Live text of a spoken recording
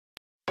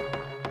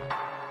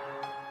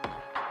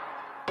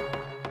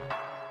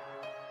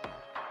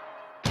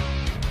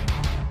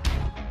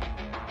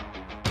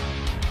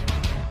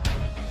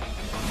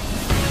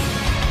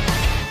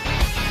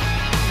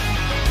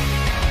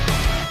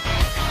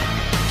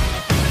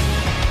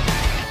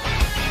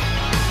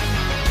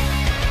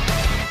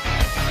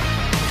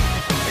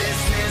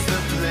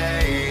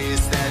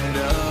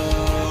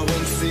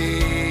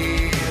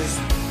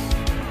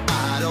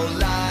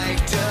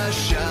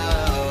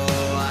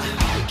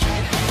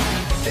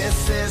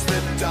This is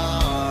the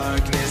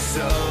darkness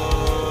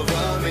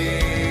over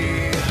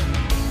me.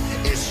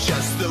 It's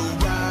just the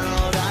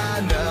world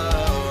I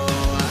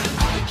know.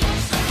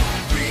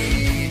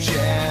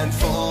 Reaching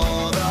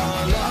for the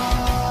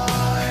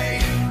light,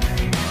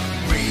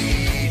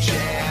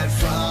 reaching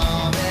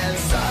from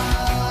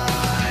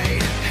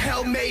inside.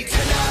 Help me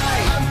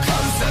tonight, I'm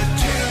closer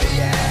to the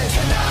edge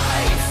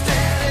tonight.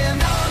 Standing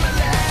on the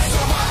ledge,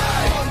 so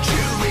why won't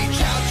you reach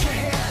out your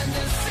hand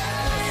and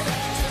save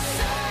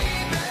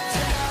me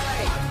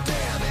tonight? I'm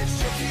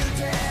damaged if you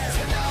dare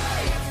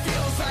tonight. It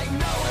feels like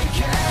no one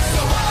cares,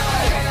 so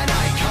why can't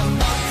I come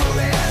up for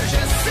air?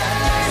 Just save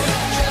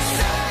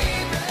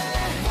me.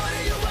 What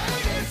are you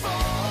waiting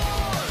for?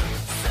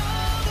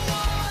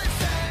 Someone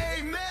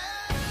save me.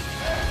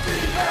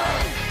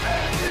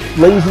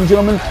 Ladies and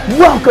gentlemen,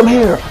 welcome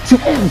here to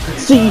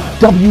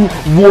MCW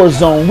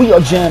Warzone. We are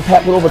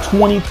jam-packed with over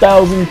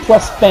 20,000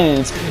 plus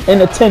fans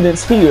in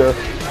attendance here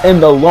in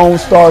the Lone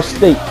Star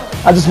State.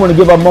 I just want to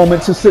give a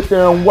moment to sit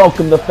there and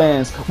welcome the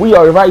fans. We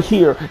are right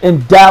here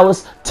in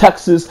Dallas,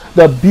 Texas,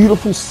 the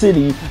beautiful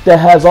city that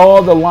has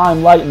all the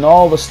limelight and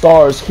all the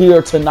stars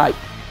here tonight.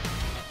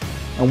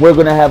 And we're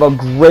going to have a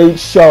great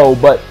show,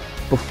 but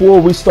before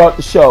we start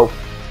the show,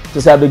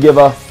 just have to give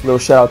a little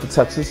shout out to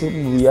Texas, where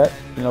we at.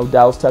 You know,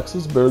 Dallas,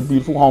 Texas, very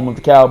beautiful, home of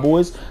the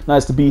Cowboys.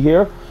 Nice to be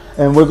here.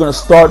 And we're going to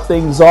start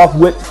things off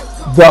with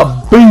the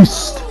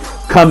Beast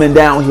coming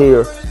down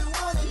here.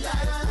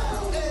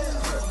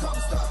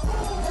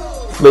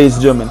 Ladies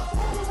and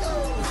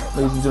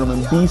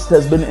gentlemen, Beast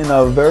has been in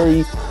a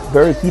very,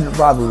 very heated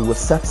rivalry with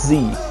Seth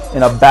Z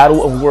in a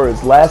battle of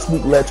words. Last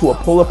week led to a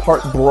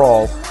pull-apart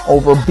brawl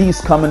over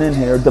Beast coming in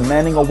here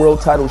demanding a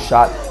world title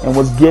shot and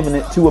was given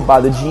it to it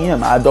by the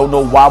GM. I don't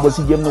know why was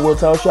he given the world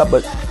title shot,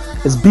 but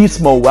it's Beast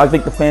mode. I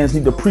think the fans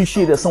need to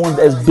appreciate that someone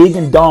as big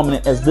and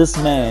dominant as this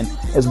man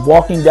is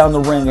walking down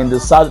the ring and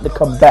decided to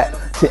come back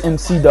to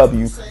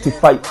MCW to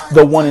fight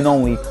the one and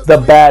only,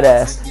 the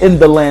badass in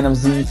the land of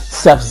Z,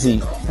 Seth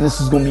Z. And this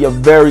is going to be a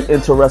very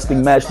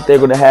interesting match that they're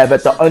going to have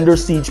at the Under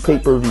Siege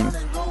pay-per-view.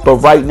 But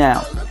right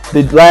now,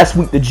 last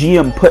week the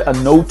GM put a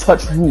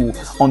no-touch rule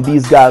on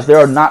these guys. They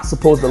are not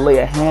supposed to lay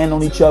a hand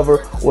on each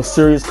other or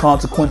serious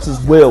consequences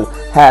will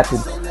happen.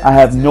 I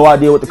have no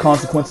idea what the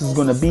consequences is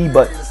going to be,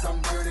 but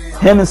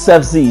him and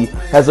Seth Z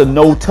has a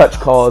no-touch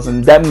clause,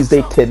 and that means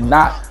they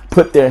cannot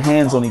put their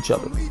hands on each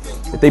other.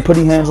 If they put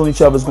their hands on each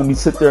other, it's going to be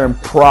sit there in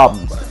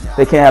problems.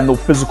 They can't have no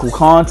physical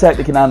contact.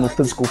 They cannot have no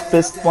physical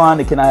fist flying.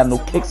 They cannot have no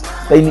kicks.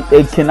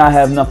 They cannot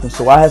have nothing.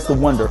 So I have to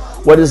wonder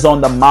what is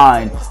on the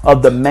mind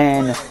of the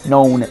man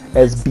known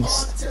as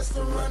Beast.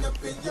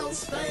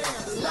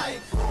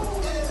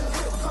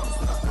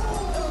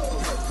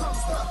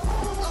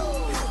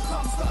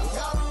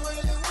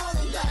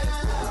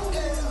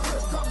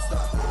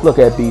 Look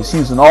at Beast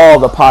using all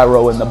the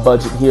pyro in the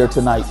budget here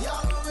tonight.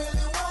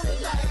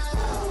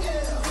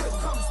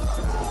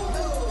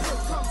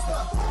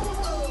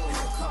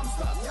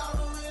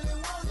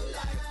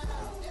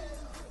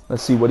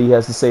 Let's see what he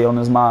has to say on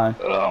his mind.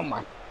 Oh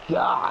my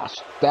gosh,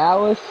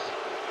 Dallas,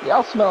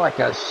 y'all smell like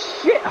a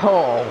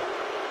shithole.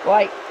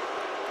 Like,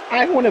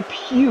 I want to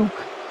puke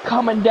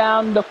coming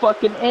down the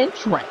fucking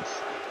entrance.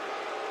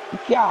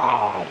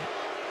 God,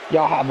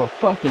 y'all have a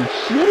fucking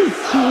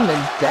shitty team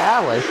in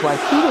Dallas. Like,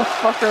 who the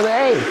fuck are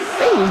they?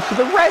 They lose to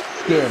the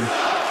Redskins.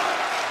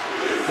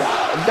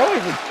 God, don't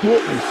even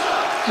get me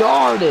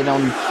started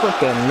on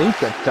fucking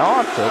Luka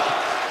Doncic.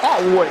 That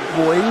white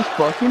boy is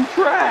fucking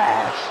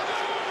trash.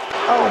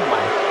 Oh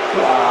my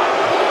god.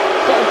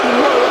 Thank you,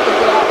 hurry up and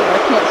get out there. I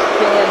can't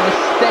stand the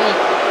stink.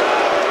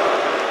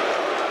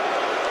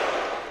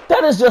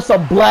 That is just a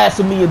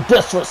blasphemy and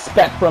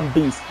disrespect from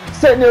Beast.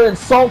 Sitting there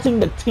insulting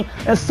the team,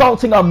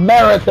 insulting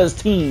America's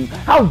team.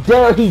 How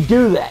dare he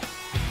do that?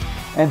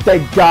 And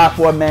thank God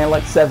for a man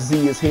like Seth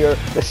Z is here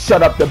to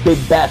shut up the big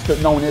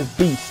bastard known as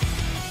Beast.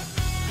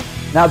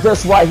 Now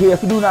this right here,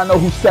 if you do not know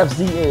who Seth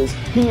Z is,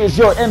 he is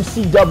your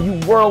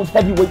MCW World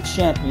Heavyweight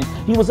Champion.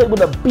 He was able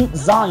to beat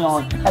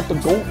Zion at the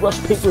Gold Rush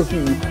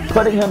pay-per-view,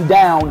 putting him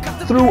down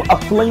through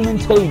a flaming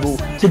table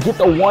to get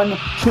the 1,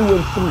 2,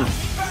 and 3.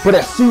 But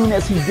as soon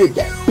as he did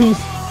that, Beast,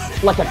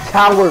 like a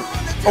coward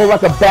or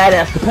like a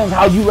badass, depends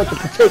how you like to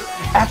partake,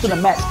 after the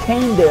match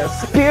came there,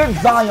 speared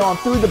Zion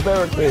through the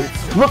barricade,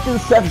 looked in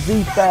Seth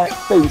Z's fat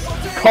face,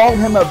 called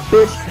him a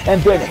bitch,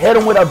 and then hit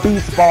him with a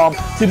Beast Bomb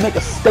to make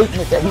a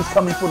statement that he's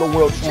coming for the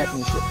World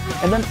Championship.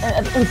 And then,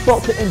 as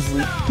insult to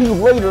injury, he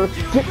later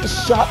gets the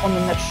shot on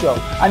the next show.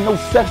 I know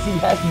Seth Z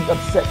has to be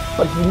upset,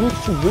 but he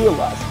needs to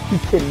realize he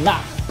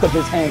cannot put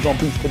his hands on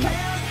Beast tonight.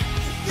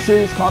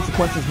 Serious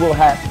consequences will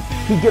happen.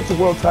 He gets a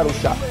world title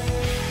shot.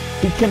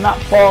 He cannot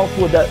fall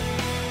for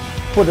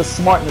the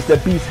smartness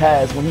that Beast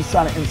has when he's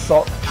trying to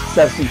insult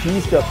Seth Z. He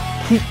needs to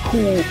keep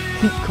cool,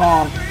 keep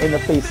calm in the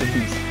face of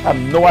Beast. I have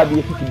no idea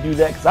if he can do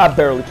that, because I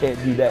barely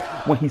can't do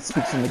that when he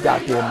speaks in the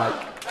goddamn mic.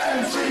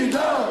 And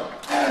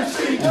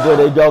there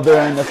they go,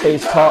 they're in the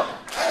face talk,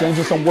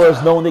 exchanging some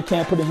words, knowing they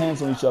can't put their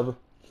hands on each other.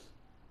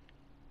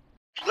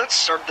 Let's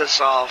start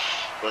this off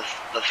with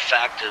the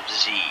fact of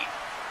Z.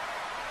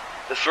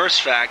 The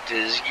first fact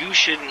is you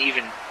shouldn't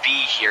even be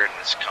here in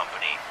this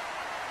company.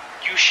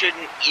 You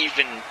shouldn't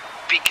even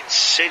be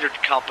considered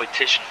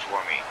competition for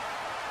me.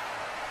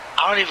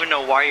 I don't even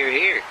know why you're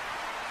here.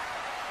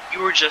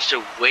 You are just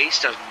a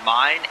waste of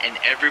mine and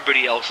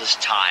everybody else's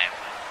time.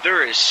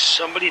 There is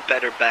somebody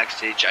better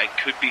backstage I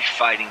could be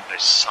fighting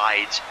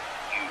besides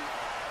you.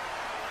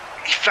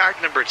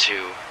 Fact number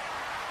 2.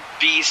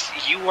 Beast,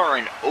 you are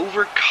an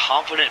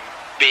overconfident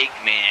big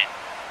man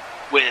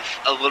with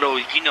a little,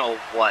 you know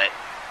what,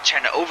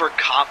 trying to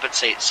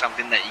overcompensate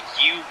something that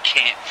you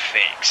can't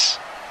fix.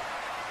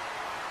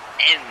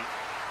 And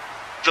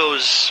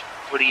those,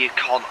 what do you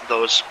call them,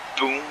 those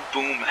boom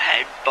boom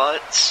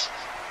headbutts?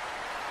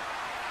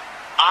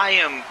 I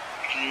am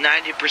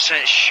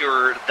 90%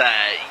 sure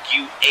that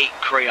you ate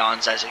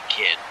crayons as a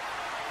kid.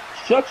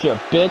 Shut your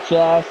bitch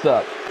ass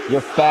up.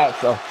 Your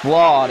facts are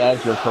flawed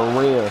as your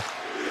career.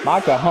 My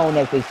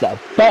cojones is the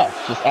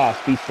best, just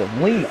ask B.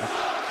 Selena.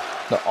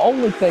 The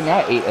only thing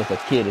I ate as a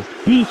kid is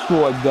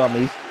Destroy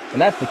gummies,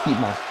 and that's to keep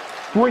my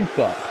strength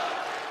up.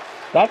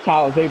 That's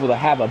how I was able to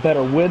have a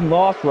better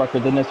win-loss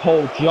record than this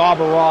whole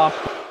jobber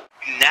roster.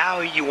 Now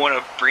you want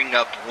to bring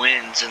up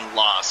wins and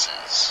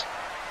losses.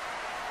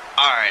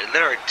 Alright,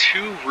 there are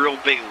 2 real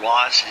big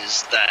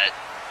losses that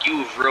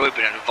you've really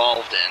been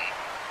involved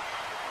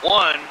in.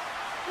 One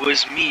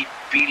was me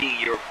beating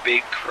your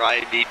big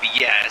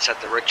crybaby ass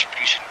at the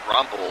Retribution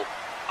Rumble.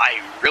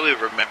 I really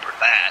remember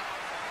that.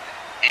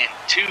 And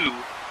 2,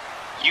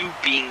 you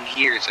being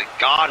here is a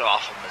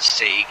god-awful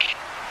mistake.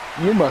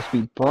 You must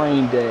be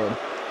brain dead.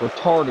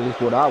 Retarded is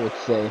what I would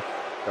say.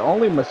 The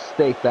only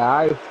mistake that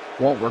I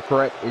won't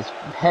regret is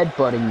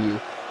headbutting you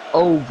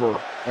over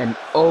and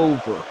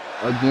over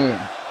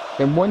again.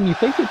 And when you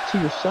think it to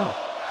yourself,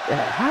 it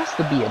has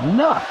to be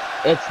enough.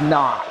 It's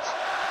not.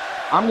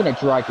 I'm gonna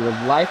drag your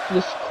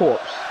lifeless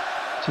corpse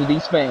to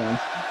these fans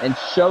and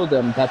show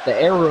them that the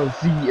era of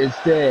Z is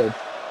dead.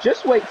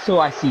 Just wait till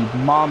I see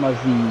Mama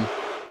Z.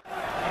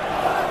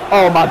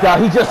 Oh my god,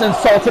 he just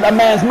insulted a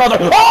man's mother.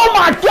 Oh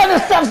my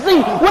goodness,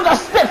 FZ with a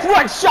stiff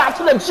right shot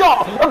to the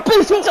jaw. A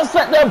beast, he just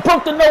sat there and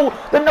broke the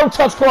no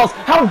touch clause.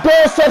 How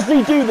dare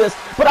FZ do this?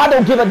 But I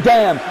don't give a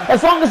damn.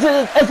 As long as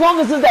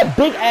it's that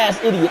big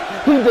ass idiot,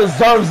 he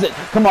deserves it.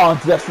 Come on,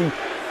 FZ.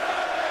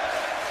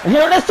 And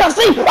here it is,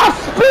 FZ, a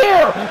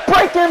spear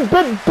breaking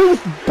Big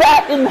Beast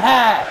bat in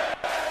half.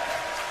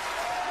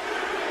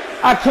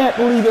 I can't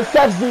believe it.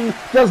 Seth Z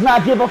does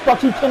not give a fuck.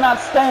 He cannot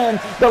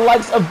stand the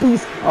likes of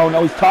Beast. Oh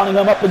no, he's taunting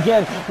him up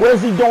again. What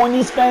is he doing?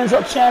 These fans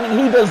are chanting.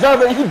 He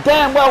deserves it. And he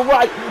damn well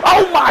right.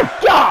 Oh my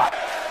god!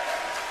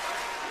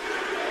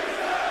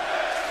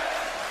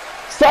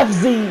 Seth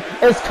Z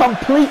is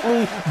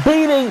completely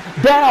beating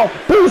down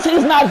Beast.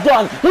 He's not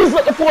done. He's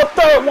looking for a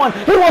third one.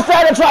 He wants to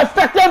add a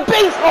trifecta.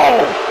 Beast!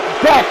 Oh!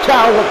 That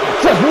coward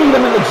just kneed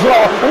him in the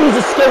jaw and he's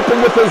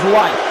escaping with his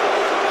life.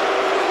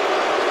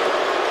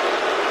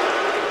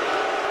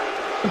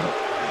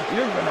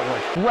 You're gonna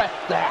regret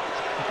that.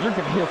 You're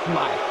gonna hear from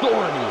my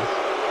authorities.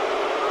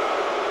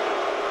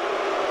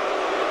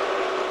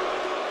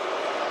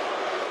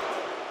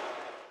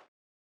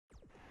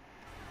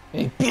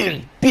 Hey,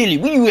 Billy,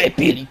 where you at,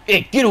 Billy?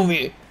 Hey, get over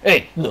here.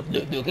 Hey, look,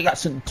 I got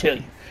something to tell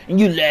you. In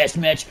your last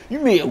match, you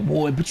may have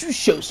won, but you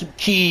showed some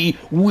key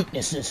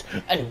weaknesses.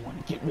 I didn't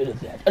want to get rid of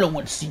that. I don't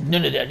want to see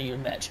none of that in your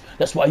match.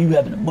 That's why you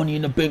having a Money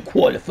in the Bank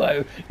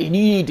qualifier, and you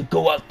need to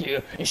go out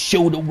there and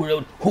show the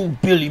world who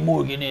Billy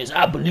Morgan is.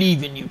 I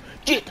believe in you.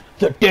 Get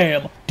the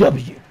damn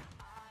W.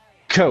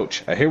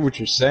 Coach, I hear what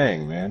you're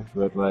saying, man,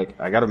 but, like,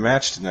 I got a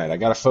match tonight. I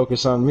gotta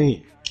focus on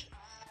me.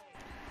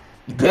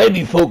 You better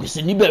be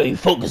focusing. You better be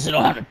focusing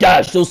on how to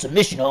dodge those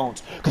submission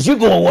holds, because you're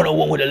going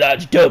one-on-one with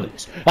Elijah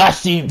Douglas. I've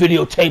seen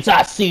videotapes.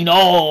 I've seen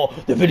all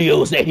the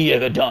videos that he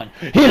ever done.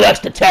 He likes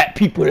to tap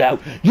people out.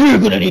 You're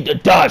going to need to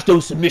dodge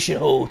those submission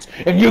holds,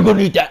 and you're going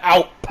to need to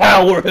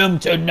outpower him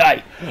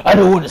tonight. I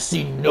don't want to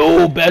see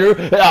no better,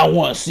 and I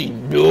want to see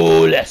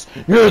no less.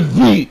 You're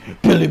the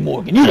Billy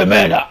Morgan. You're the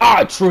man that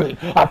I trained.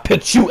 I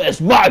picked you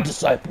as my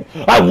disciple.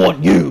 I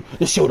want you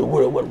to show the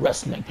world what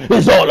wrestling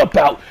is all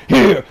about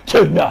here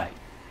tonight.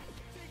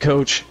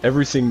 Coach,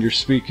 everything you're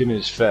speaking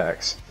is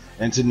facts.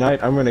 And tonight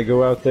I'm going to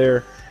go out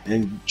there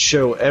and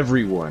show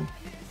everyone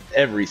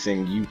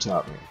everything you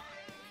taught me.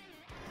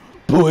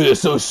 Boy, it's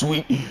so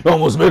sweet. It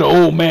almost made an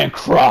old man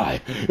cry.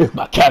 If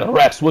my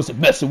cataracts wasn't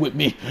messing with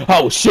me,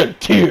 I would shed a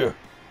tear.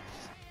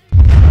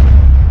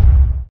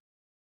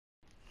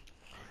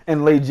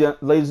 And ladies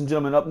and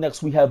gentlemen, up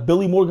next we have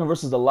Billy Morgan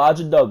versus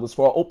Elijah Douglas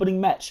for our opening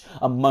match,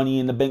 a Money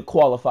in the Bank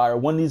qualifier.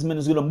 One of these men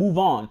is going to move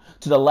on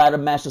to the ladder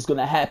match that's going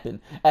to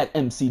happen at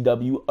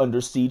MCW Under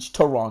Siege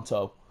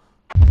Toronto.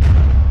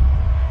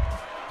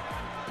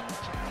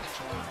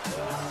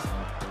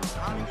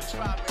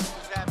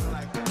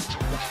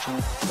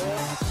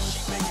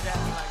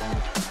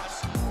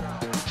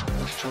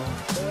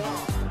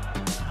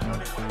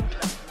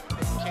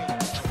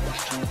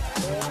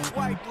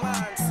 White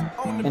lines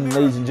on And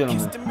ladies and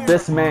gentlemen,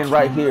 this man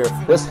right here,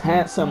 this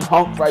handsome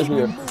hunk right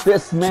here,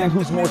 this man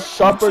who's more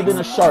sharper than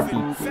a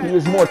Sharpie, he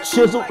is more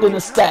chiseled than a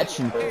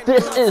statue.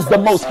 This is the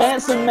most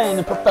handsome man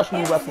in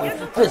professional wrestling.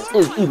 This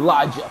is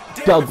Elijah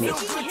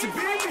Douglas.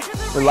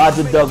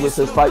 Elijah Douglas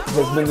has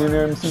been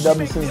in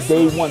MCW since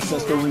day one,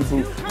 since the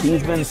reboot.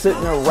 He's been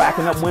sitting there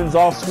racking up wins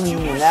off screen,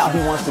 and now he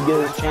wants to get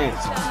his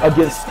chance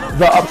against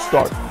the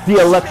upstart,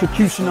 the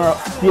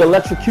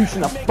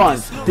electrocutioner of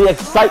fun, the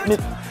excitement,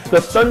 the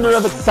thunder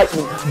of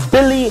excitement,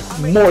 Billy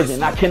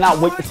Morgan. I cannot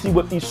wait to see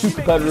what these two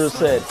competitors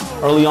said.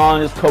 Early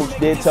on, his coach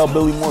did tell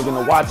Billy Morgan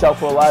to watch out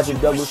for Elijah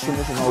Douglas'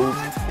 submission holds,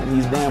 and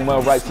he's damn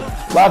well right.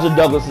 Elijah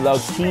Douglas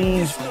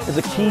is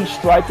a key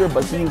striker,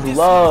 but he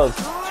loves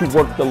to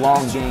work the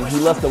long game. He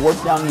loves to work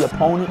down the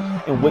opponent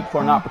and wait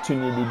for an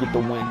opportunity to get the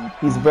win.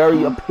 He's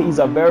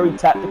a very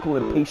tactical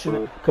and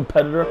patient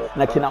competitor,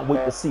 and I cannot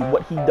wait to see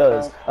what he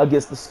does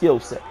against the skill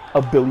set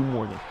of Billy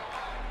Morgan.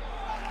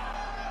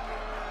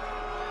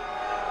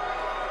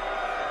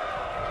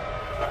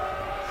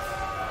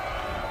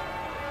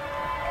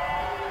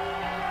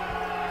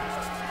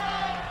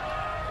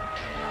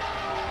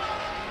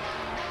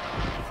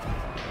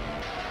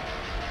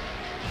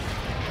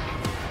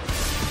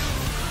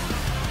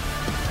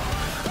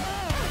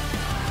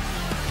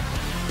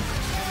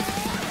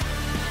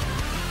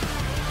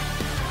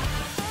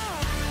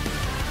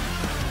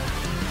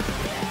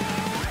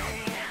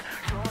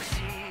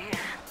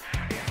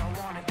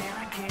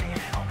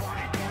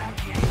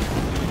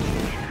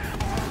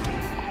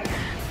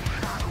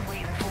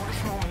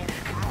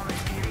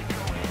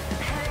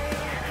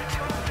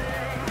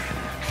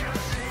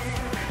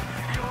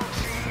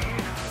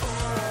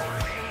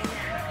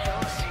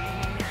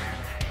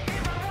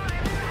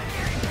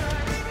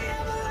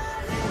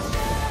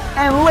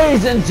 And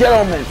ladies and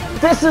gentlemen,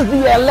 this is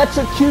the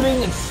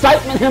electrocuting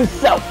excitement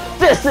himself.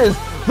 This is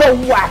the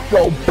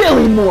wacko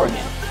Billy Morgan.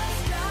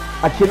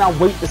 I cannot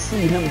wait to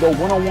see him go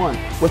one-on-one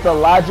with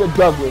Elijah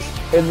Douglas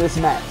in this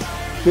match.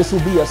 This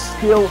will be a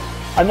skill.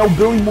 I know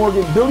Billy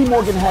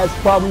Morgan has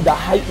probably the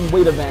height and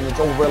weight advantage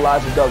over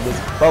Elijah Douglas,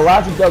 but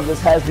Elijah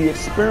Douglas has the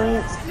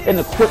experience and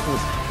the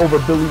quickness over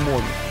Billy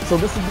Morgan. So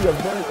this will be a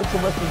very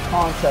interesting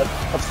contest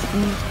of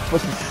speed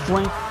versus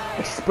strength,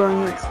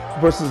 experience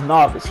versus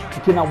novice. I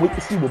cannot wait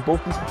to see what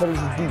both these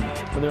competitors do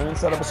when they're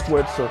inside of a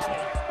squared circle.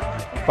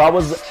 If I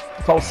was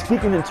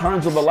speaking in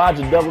terms of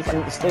Elijah Douglas,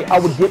 I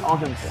would get on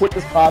him quick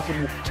as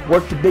possible,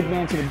 work the big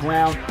man to the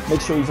ground,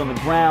 make sure he's on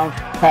the ground,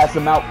 pass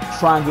him out,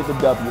 try and get the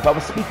W. If I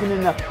was speaking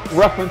in the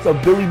reference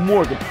of Billy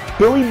Morgan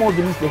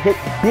needs to hit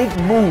big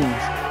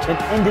moves and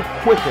end it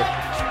quicker.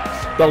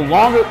 The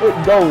longer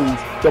it goes,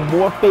 the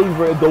more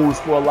favor it goes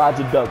for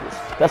Elijah Douglas.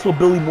 That's what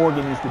Billy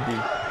Morgan needs to do.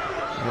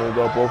 There we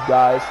go, both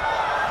guys.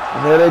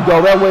 And there they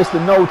go. They're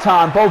wasting no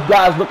time. Both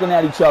guys looking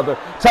at each other,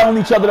 telling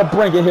each other to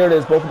bring it. Here it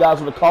is. Both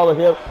guys with a collar,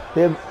 hip,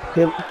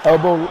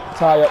 elbow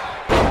tie up.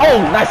 Oh,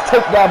 nice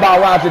takedown by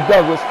Elijah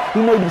Douglas.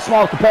 He may be the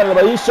small competitor,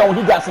 but he's showing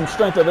he got some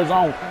strength of his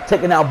own.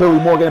 Taking out Billy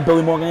Morgan, and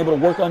Billy Morgan able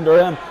to work under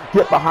him,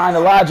 get behind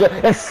Elijah,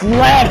 and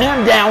slam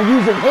him down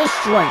using his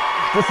strength.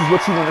 This is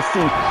what you want to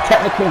see.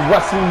 Technical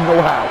wrestling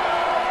know-how.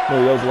 There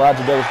he goes,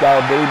 Elijah Douglas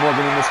got Billy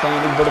Morgan in the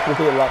standing vertical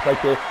head lock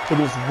right there. It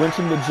was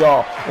wrenching the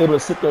jaw, able to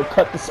sit there,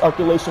 cut the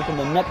circulation from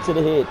the neck to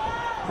the head.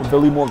 And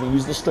Billy Morgan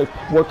used the strength,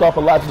 work off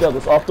Elijah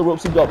Douglas. Off the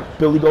ropes he go.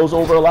 Billy goes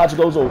over, Elijah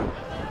goes over.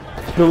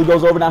 Billy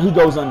goes over, now he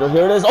goes under.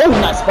 Here it is. Oh,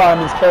 nice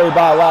fireman's carry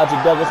by Elijah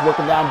Douglas,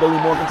 working down Billy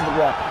Morgan to the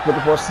ground.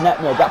 Looking for a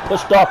snap mill, got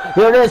pushed off.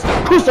 Here it is,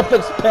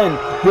 crucifix pin.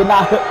 Did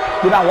not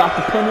lock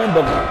the pin in,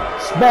 but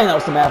man, that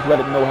was some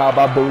athletic know-how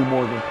by Billy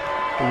Morgan.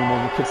 Billy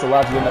Morgan kicks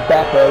Elijah in the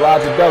back, but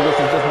Elijah Douglas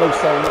is just no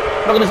selling it.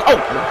 Look at this. Oh,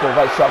 looking for a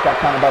right shot, got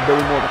countered by Billy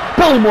Morgan.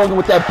 Billy Morgan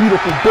with that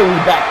beautiful Billy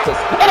back fist.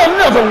 And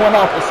another one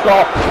off the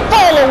skull.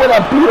 Followed with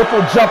a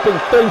beautiful jumping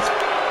face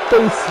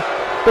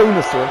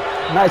famouser.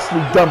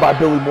 Nicely done by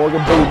Billy Morgan.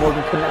 Billy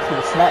Morgan connects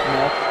with a snap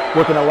now,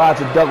 working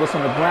Elijah Douglas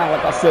on the ground.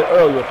 Like I said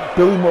earlier,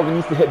 Billy Morgan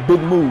needs to hit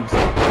big moves.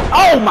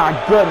 Oh my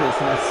goodness.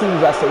 And as soon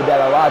as I say that,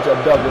 Elijah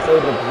Douglas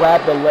able to grab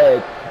the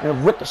leg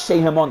and ricochet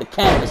him on the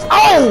canvas.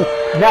 Oh!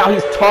 Now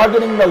he's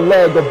targeting the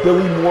leg of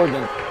Billy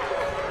Morgan.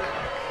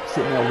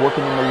 Sitting there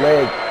working on the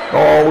leg.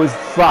 Always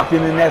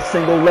flocking in that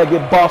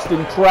single-legged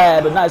Boston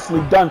Crab. And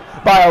nicely done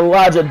by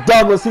Elijah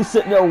Douglas. He's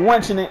sitting there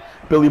wrenching it.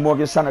 Billy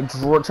Morgan's trying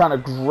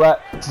to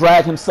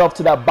drag himself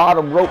to that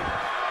bottom rope.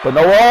 But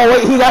no, oh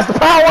wait, he has the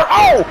power.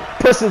 Oh!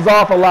 Pushes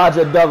off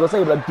Elijah Douglas,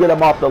 able to get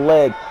him off the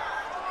leg.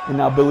 And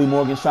now Billy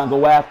Morgan's trying to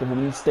go after him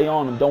and stay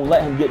on him. Don't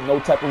let him get no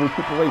type of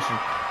recuperation.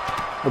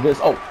 Look at this.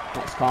 Oh,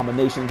 nice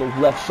combination. Those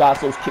left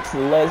shots, those kicks to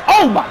the legs.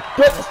 Oh my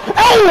goodness.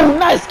 Oh,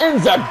 nice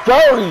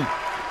enziguri.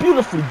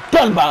 Beautifully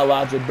done by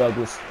Elijah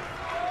Douglas.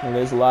 And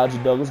there's Elijah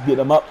Douglas. Get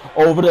him up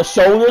over the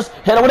shoulders.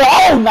 Hit him with a,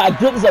 oh my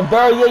goodness, a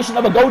variation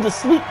of a go to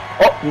sleep.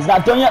 Oh, he's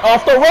not done yet.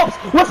 Off the ropes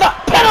with a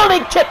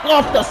penalty kick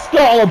off the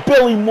skull of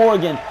Billy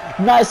Morgan.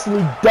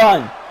 Nicely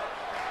done.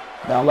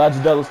 Now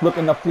Elijah Douglas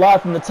looking to fly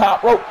from the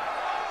top rope.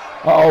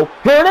 Uh-oh,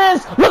 here it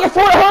is, looking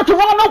for the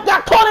Hurricane. Nope,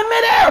 got caught in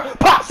midair,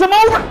 pops him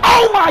over.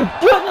 Oh my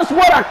goodness,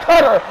 what a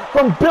cutter from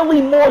from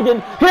Billy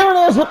Morgan. Here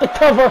it is with the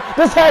cover.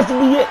 This has to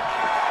be it.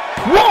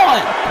 1,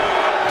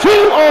 2,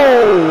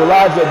 oh!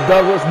 Elijah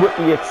Douglas with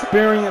the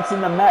experience in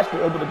the match,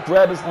 able to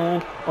grab his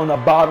hand on the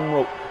bottom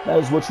rope. That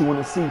is what you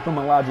want to see from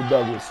Elijah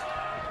Douglas.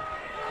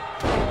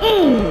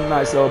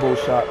 Nice elbow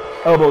shot.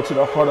 Elbow to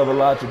the heart of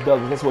Elijah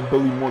Douglas. That's what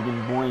Billy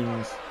Morgan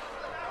brings.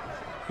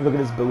 Look at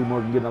this Billy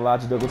Morgan getting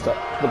Elijah Douglas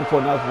up. Looking for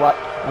a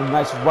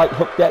nice right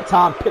hook that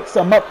time. Picks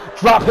him up.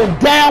 Drop him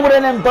down with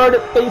an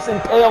inverted face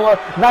impaler.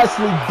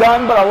 Nicely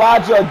done. But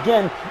Elijah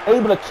again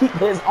able to keep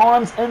his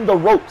arms in the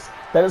ropes.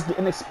 That is the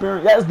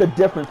inexperience. That is the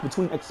difference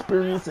between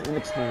experience and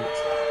inexperience.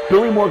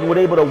 Billy Morgan was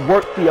able to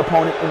work the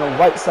opponent in the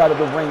right side of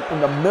the ring,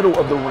 in the middle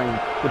of the ring,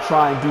 to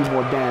try and do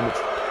more damage.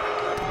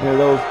 There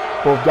those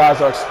both guys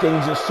are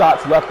exchanging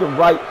shots left and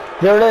right.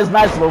 Here it is,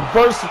 nice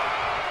reverse.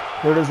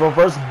 Here it is,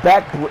 reverse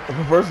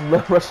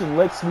Russian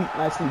leg sweep,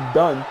 nicely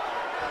done.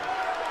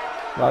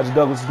 Elijah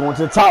Douglas is going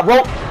to the top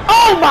rope.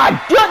 Oh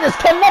my goodness!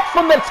 Connect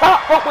from the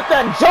top rope with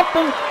that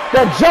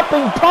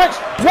jumping punch.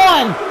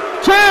 1,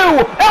 2.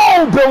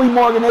 Oh, Billy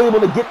Morgan able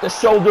to get the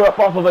shoulder up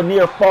off of a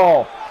near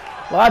fall.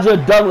 Elijah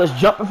Douglas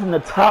jumping from the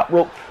top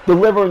rope,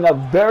 delivering a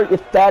very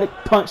emphatic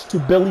punch to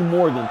Billy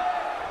Morgan.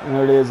 And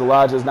there it is.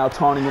 Elijah is now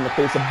taunting in the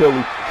face of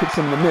Billy. Kicks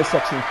him in the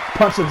midsection.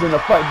 Punches in the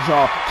front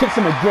jaw. Kicks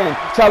him again.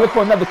 Try to look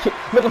for another kick.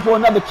 Looking for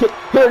another kick.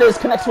 Here it is.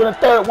 Connects with a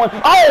third one.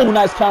 Oh,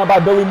 nice counter by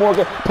Billy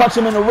Morgan. Punch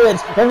him in the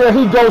ribs. And there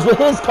he goes with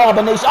his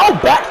combination. Oh,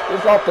 back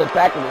is off the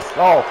back of the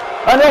skull.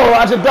 I know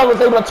Elijah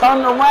Douglas able to turn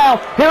it around.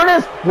 Here it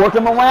is. Work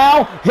him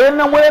around. Hitting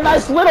him with a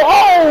nice little.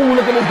 Oh,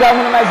 look at this guy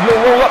with a nice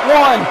little roll up.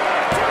 1,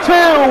 2,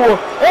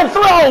 and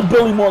 3. Oh,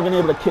 Billy Morgan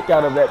able to kick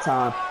out of that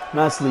time.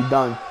 Nicely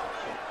done.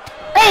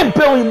 And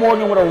Billy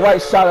Morgan with a right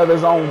shot of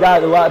his own guy,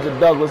 Elijah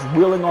Douglas,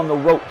 wheeling on the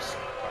ropes.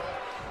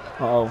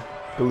 Uh-oh.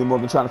 Billy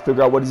Morgan trying to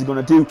figure out what he's going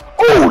to do.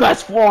 Oh,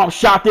 nice forearm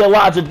shot to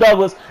Elijah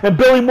Douglas. And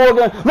Billy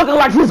Morgan looking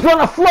like he's going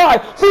to fly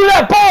through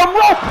that bottom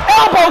rope.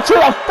 Elbow to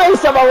the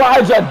face of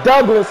Elijah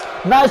Douglas.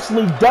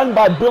 Nicely done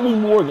by Billy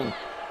Morgan.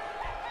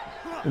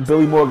 And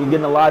Billy Morgan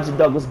getting Elijah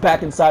Douglas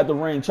back inside the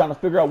ring, trying to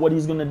figure out what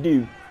he's going to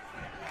do.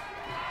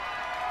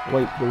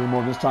 Wait, Billy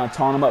Morgan's trying to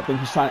taunt him up. Think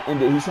he's trying to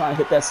end it. He's trying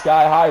to hit that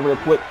sky high real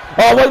quick.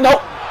 Oh, wait, no.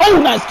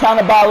 Oh, nice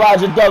counter by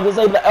Elijah Douglas.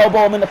 Able to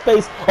elbow him in the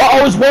face.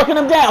 Oh, he's working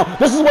him down.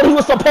 This is what he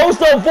was supposed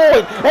to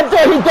avoid. And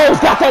there he goes.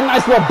 Got that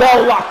nice little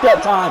bell lock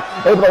that time.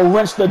 Able to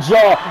wrench the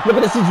jaw. Look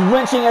at this. He's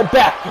wrenching it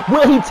back.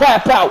 Will he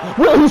tap out?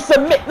 Will he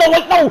submit? No,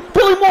 wait, no.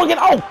 Billy Morgan,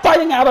 oh,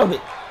 fighting out of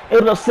it.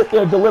 Able to sit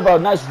there and deliver a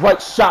nice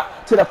right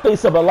shot to the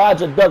face of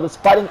Elijah Douglas,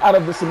 fighting out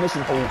of the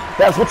submission hold.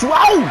 That's what you...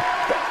 Oh!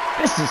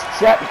 This is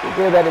trap. You can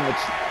hear that in the...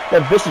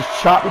 That vicious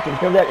chop, you can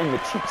hear that in the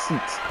cheap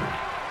seats.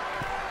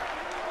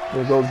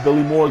 There goes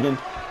Billy Morgan.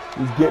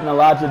 He's getting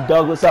Elijah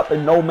Douglas up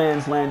in no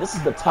man's land. This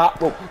is the top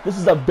rope. This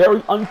is a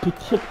very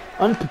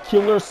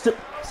unpeculiar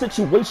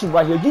situation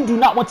right here. You do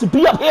not want to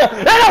be up here.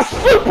 And a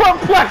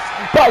superplex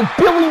by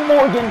Billy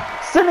Morgan,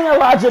 sending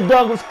Elijah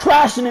Douglas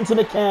crashing into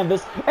the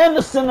canvas and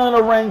the center of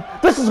the ring.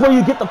 This is where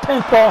you get the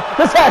pinfall.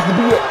 This has to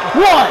be it.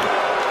 1,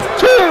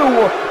 2,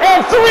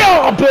 and 3.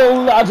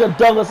 Oh, Elijah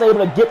Douglas able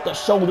to get the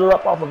shoulder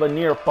up off of a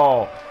near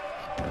fall.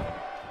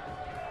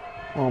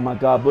 Oh my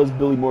God, what does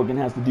Billy Morgan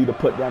has to do to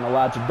put down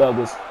Elijah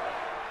Douglas?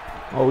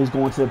 Oh, he's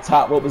going to the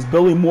top rope. Is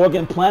Billy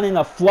Morgan planning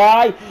a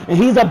fly? And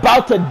he's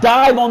about to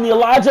dive on the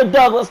Elijah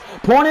Douglas,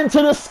 pointing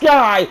to the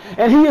sky.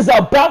 And he is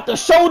about to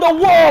show the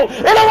world.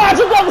 And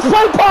Elijah Douglas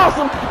playing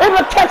possum, able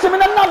to catch him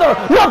in another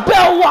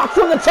bell lock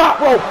from the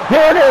top rope.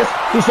 Here it is.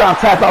 He's trying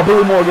to tap out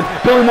Billy Morgan.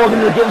 Billy Morgan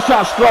is getting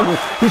shot, struggling.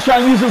 He's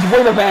trying to use his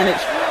weight advantage.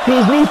 He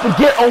needs to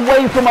get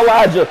away from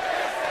Elijah.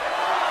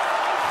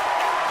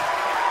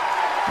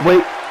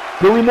 Wait.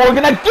 Billy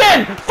Morgan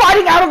again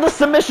fighting out of the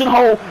submission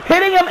hold,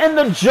 hitting him in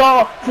the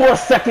jaw for a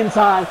second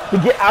time to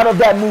get out of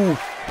that move.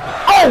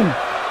 Oh!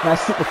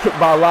 Nice super kick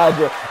by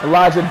Elijah.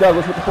 Elijah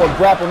Douglas looking for a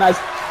grapple. Nice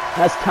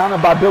counter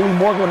by Billy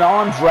Morgan with an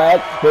arm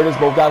drag. Here it is,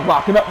 both guys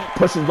locking up,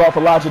 pushing off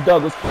Elijah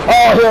Douglas.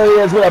 Oh, here he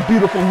is with a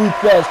beautiful Luke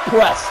Fez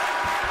press.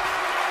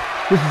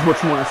 This is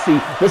what you want to see.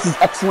 This is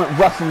excellent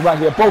wrestling right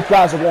here. Both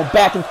guys are going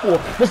back and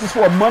forth. This is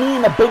for a Money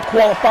in the Bank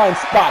qualifying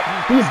spot.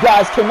 These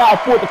guys cannot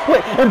afford to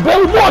quit. And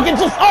Billy Morgan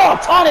just,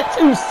 taunted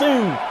too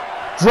soon.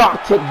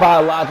 Drop kick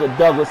by Elijah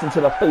Douglas into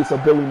the face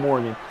of Billy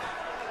Morgan.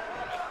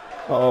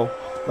 Uh-oh.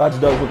 Elijah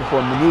Douglas looking for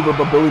a maneuver,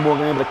 but Billy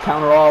Morgan able to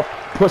counter off,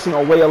 pushing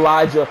away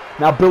Elijah.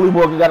 Now Billy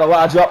Morgan got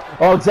Elijah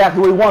up. Oh,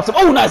 exactly where he wants him.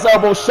 Oh, nice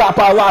elbow shot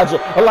by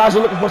Elijah. Elijah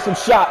looking for some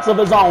shots of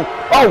his own.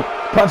 Oh,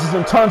 punches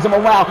him, turns him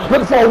around,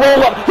 looking for a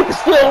roll up. He can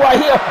steal right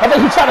here. I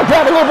think he tried to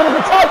grab a little bit of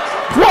the tights.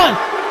 1,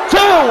 2,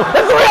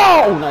 and 3.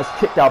 Oh, nice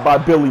kick out by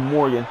Billy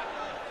Morgan.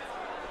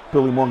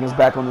 Billy Morgan's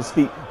back on his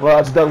feet.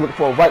 Elijah Douglas looking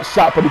for a right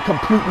shot, but he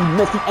completely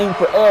missed. He aimed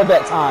for air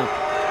that time.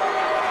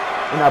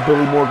 And now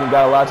Billy Morgan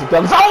got Elijah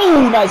Douglas.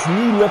 Oh, nice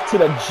knee lift to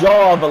the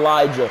jaw of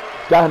Elijah.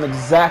 Got him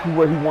exactly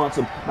where he wants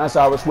him. Nice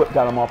Irish whip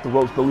got him off the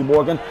ropes, Billy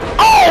Morgan.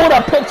 Oh,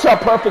 the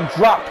picture-perfect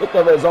drop kick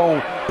of his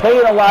own.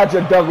 Paying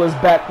Elijah Douglas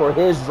back for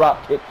his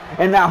drop kick.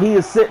 And now he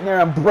is sitting there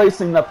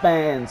embracing the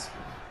fans.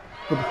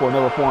 Looking for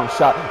another forearm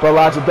shot, but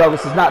Elijah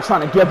Douglas is not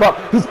trying to give up.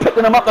 He's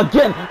picking him up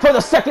again for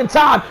the second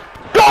time.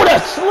 Go to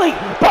sleep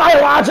by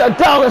Elijah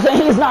Douglas, and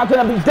he's not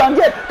going to be done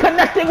yet.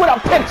 Connecting with a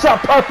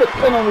picture-perfect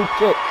penalty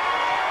kick.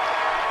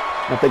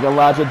 I think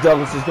Elijah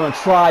Douglas is going to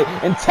try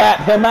and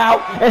tap him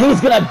out, and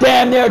he's going to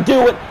damn near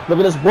do it. Look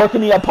at this,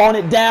 working the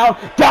opponent down.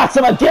 Got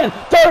him again.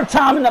 Third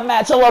time in the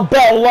match, a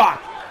LaBelle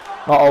lock.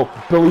 Uh-oh,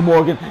 Billy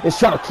Morgan is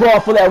trying to crawl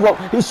for that rope.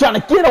 He's trying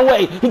to get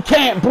away. He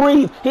can't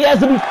breathe. He has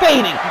to be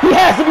fading. He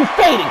has to be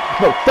fading.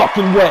 No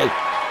fucking way.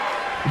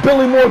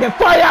 Billy Morgan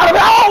fight out of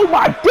it. Oh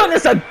my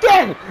goodness,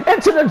 again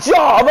into the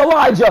jaw of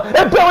Elijah.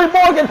 And Billy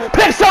Morgan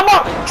picks him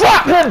up,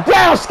 drop him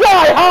down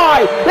sky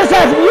high. This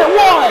has to be at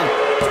 1,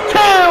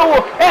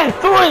 2, and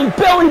 3.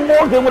 Billy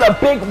Morgan with a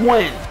big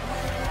win.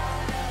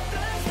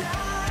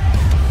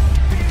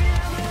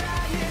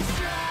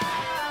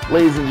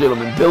 Ladies and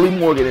gentlemen, Billy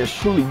Morgan has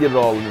truly did it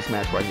all in this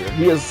match right here.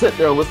 He has sat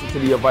there and listened to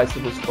the advice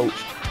of his coach,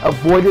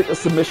 avoided a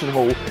submission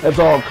hold at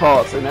all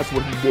costs, and that's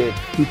what he did.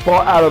 He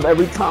fought out of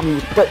every time he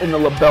was put in the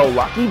LaBelle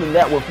lock, even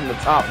that one from the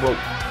top rope.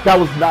 That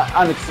was not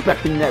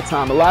unexpected that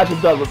time. Elijah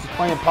Douglas was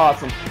playing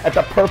possum at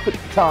the perfect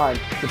time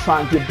to try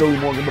and get Billy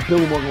Morgan, but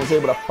Billy Morgan was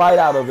able to fight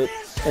out of it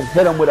and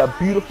hit him with a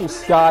beautiful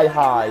sky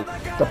high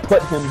to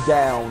put him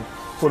down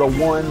for the 1,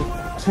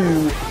 2,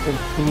 and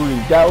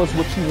 3. That was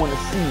what you want to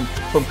see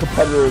from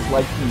competitors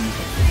like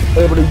these,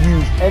 able to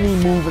use any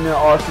move in their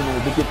arsenal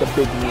to get the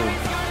big win.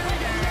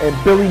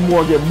 And Billy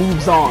Morgan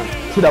moves on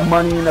to the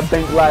Money in the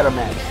Bank ladder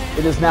match.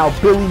 It is now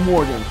Billy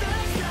Morgan,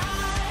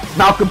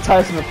 Malcolm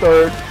Tyson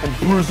III, and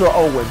Bruiser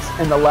Owens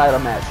in the ladder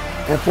match.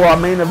 And for our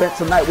main event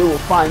tonight, we will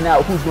find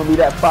out who's going to be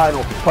that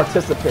final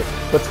participant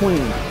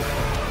between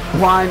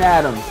Brian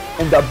Adams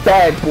and the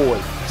bad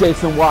boy,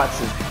 Jason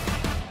Watson.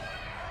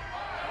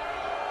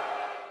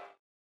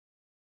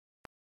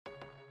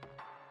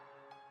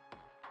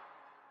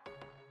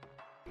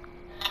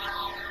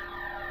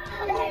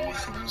 Well,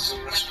 if it is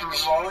Mr.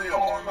 Zion,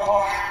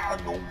 I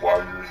know why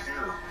you're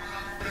here.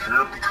 You're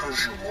here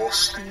because you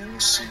lost the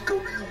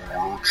MCW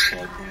World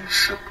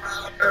Championship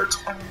at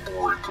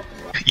Unbreakable.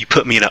 You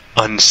put me in an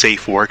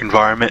unsafe work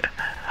environment.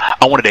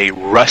 I wanted a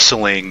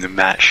wrestling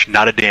match,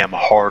 not a damn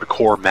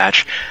hardcore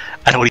match.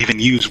 I don't even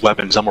use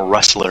weapons. I'm a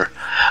wrestler.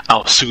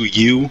 I'll sue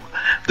you,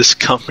 this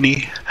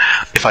company,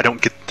 if I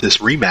don't get this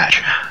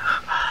rematch.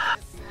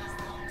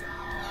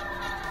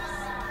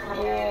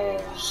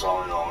 Oh,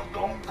 Zion,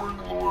 don't bring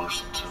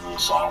lawyers into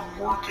this. I'm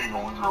working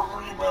on your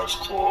rematch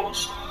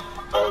clause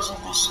as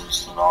of this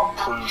instant. I'm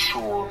pretty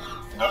sure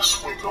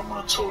next week I'm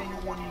going to tell you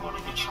when you're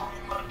going to get your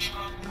rematch.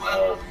 You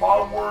have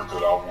my word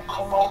that I will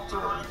come out there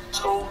and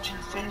tell you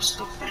face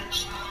to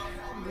face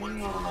when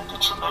you're going to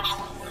get your next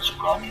rematch.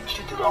 But I need you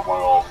to get out of my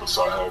office.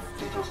 I have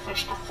bigger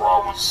fish to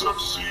fry with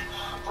ZZ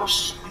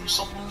versus me.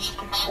 So I'm losing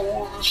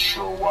control of this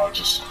show. I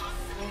just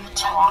need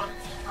time.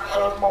 You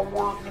have my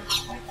word.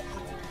 Next week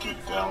we will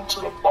get down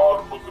to the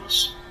bottom of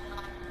this.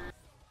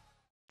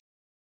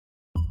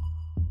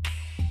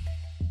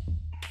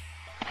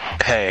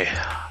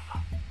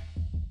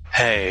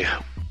 Hey,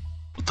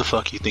 what the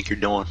fuck you think you're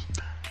doing?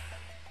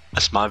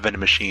 That's my vending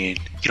machine.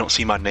 You don't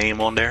see my name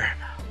on there?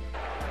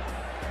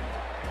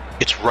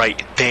 It's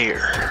right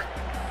there.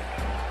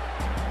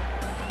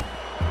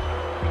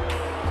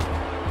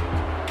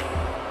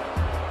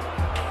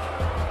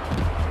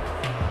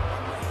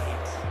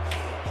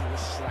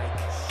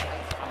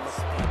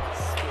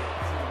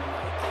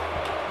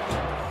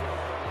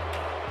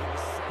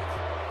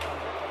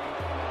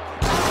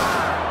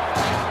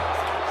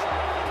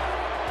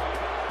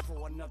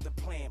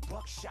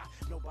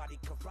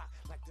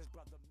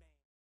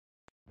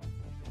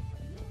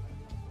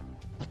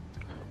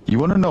 You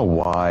want to know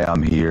why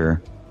I'm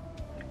here?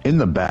 In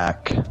the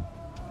back,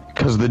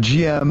 because the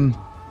GM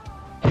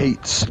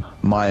hates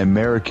my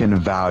American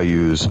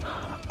values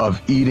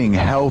of eating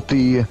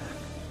healthy,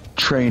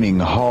 training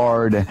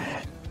hard,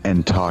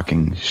 and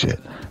talking shit.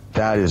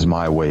 That is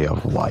my way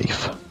of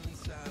life.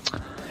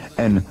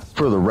 And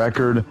for the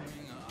record,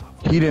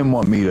 he didn't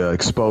want me to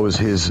expose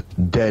his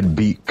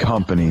deadbeat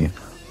company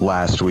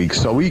last week,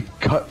 so he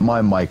cut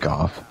my mic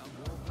off.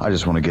 I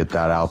just want to get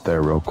that out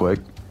there real quick.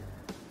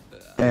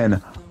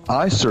 And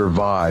I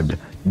survived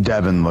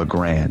Devin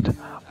LeGrand.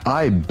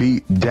 I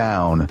beat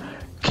down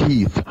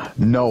Keith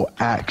No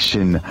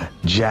Action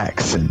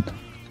Jackson.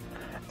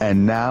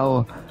 And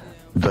now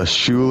the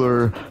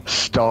Schuler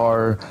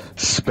Star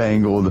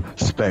Spangled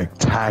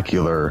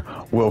Spectacular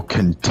will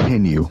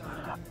continue.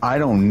 I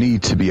don't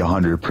need to be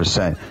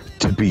 100%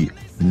 to beat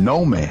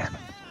no man,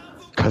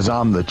 because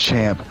I'm the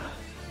champ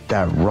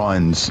that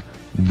runs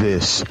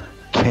this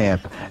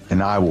camp,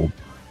 and I will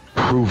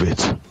prove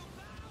it.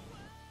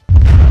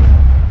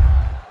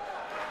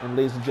 And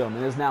ladies and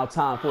gentlemen, it is now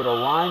time for the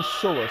Ryan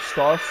Schuler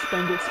Star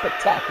Spangled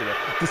Spectacular.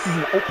 This is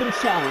an open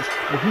challenge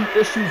where he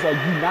issues a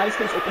United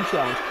States Open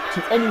Challenge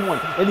to anyone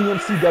in the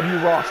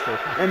MCW roster.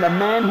 And the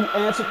man who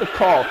answered the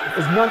call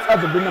is none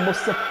other than the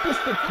most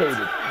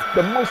sophisticated,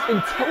 the most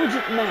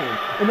intelligent man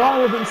in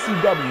all of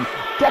MCW,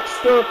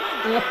 Dexter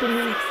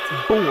Anthony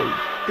Boyd.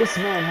 This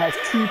man has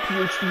 2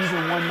 PhDs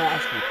and 1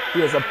 master.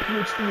 He has a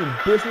PhD in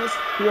business,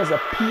 he has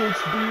a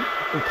PhD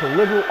in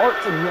calligraphy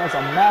arts, and he has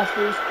a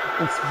master's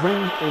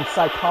in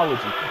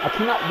psychology. I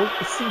cannot wait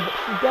to see what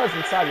he does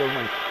inside the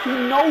ring. He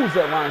knows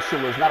that Ryan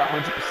Schuler is not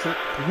 100%,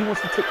 and he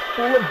wants to take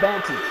full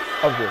advantage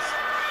of this.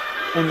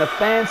 And the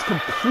fans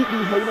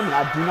completely hate him, and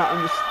I do not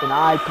understand, and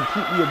I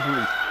completely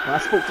agree. When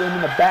I spoke to him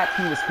in the back,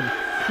 he was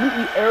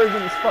completely arrogant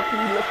as fuck. He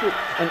listed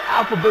in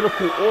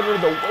alphabetical order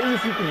the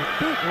ways he can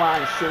beat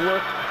Ryan Schuler,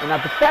 and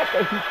the fact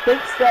that he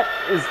thinks that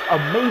is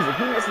amazing.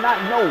 He must not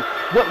know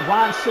what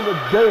Ryan Schuler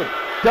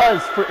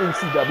does for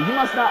MCW. He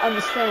must not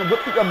understand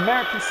what the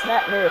American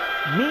Snapmare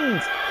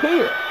means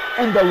here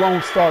in the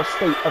Lone Star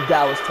State of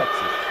Dallas,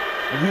 Texas.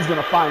 And he's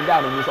going to find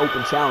out in this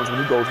open challenge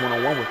when he goes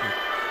one-on-one with him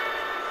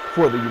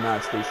for the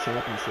United States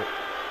Championship.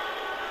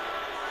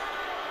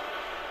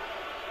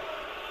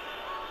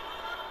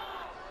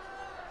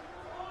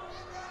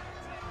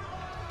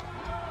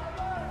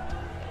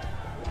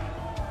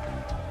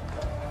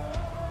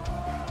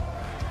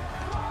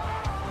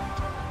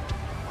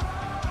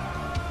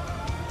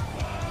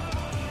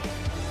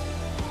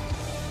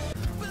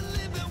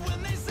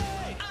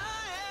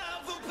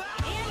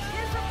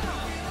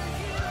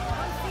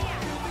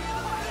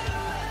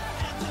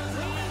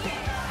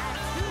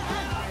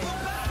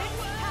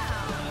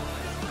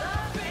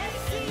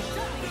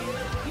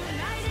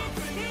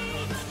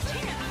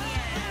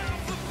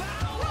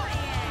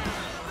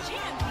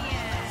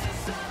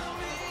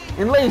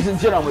 And ladies and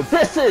gentlemen,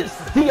 this is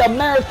the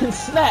American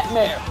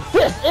Snapmare.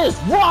 This is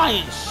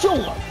Ryan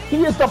Schuler.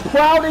 He is the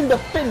proud and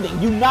defending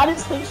United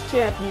States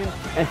champion,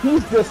 and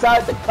he's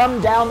decided to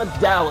come down to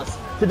Dallas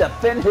to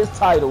defend his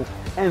title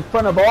in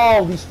front of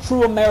all these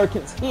true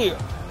Americans here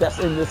that's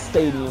in this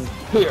stadium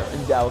here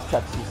in Dallas,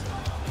 Texas.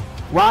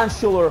 Ryan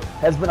Schuler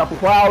has been a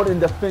proud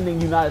and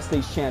defending United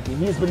States champion.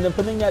 He has been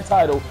defending that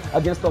title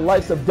against the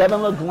likes of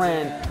Devin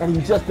LeGrand, and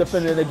he just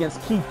defended it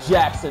against Keith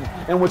Jackson,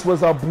 in which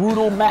was a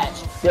brutal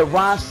match that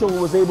Ryan Schuler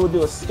was able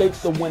to escape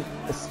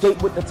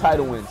with the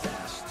title wins.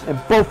 In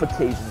both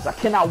occasions, I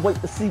cannot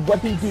wait to see what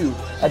he do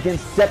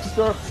against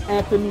Dexter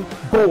Anthony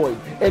Boyd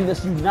in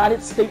this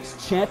United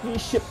States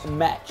Championship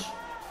match.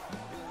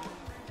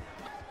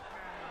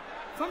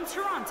 From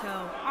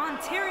Toronto,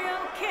 Ontario,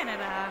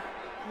 Canada,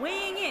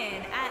 weighing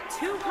in at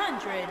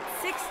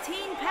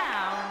 216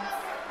 pounds,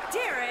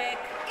 Derek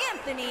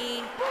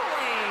Anthony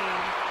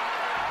Boyd.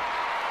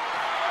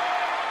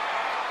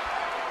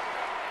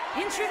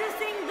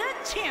 Introducing the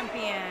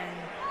champion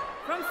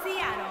from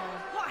Seattle,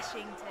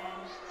 Washington,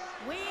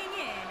 weighing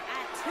in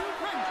at 206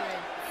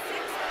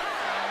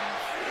 pounds,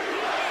 he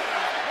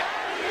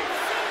is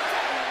the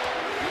MCW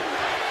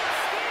United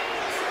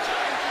States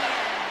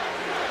champion.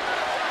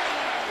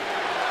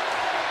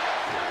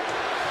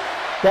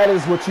 That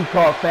is what you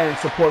call fan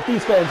support.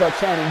 These fans are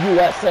chanting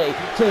USA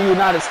to the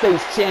United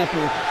States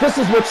champion. This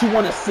is what you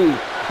want to see.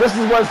 This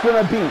is what it's going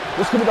to be.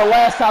 This could be the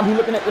last time he's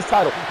looking at this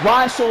title.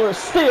 Ryan Schuler is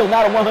still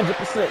not at 100%.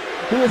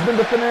 He has been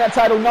defending that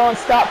title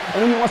non-stop,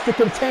 and he wants to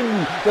continue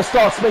the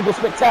Star Spangled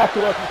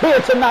Spectacular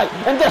here tonight.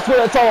 And that's what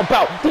it's all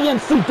about, the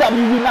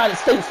MCW United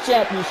States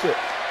Championship.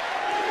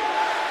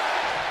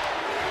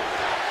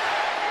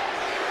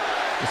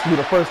 This will be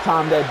the first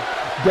time that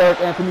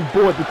Derek Anthony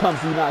Boyd becomes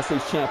the United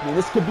States champion.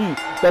 This could be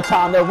the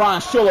time that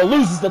Ryan Schuler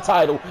loses the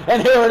title.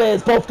 And here it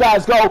is. Both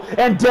guys go.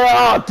 And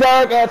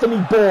Derek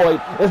Anthony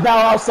Boyd is now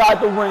outside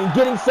the ring,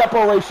 getting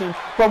separation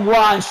from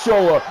Ryan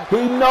Schuler.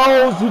 He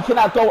knows he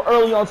cannot go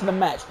early on to the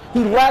match.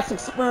 He lacks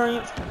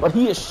experience, but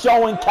he is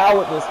showing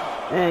cowardice.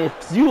 And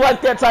if you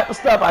like that type of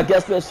stuff, I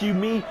guess that's you,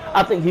 me.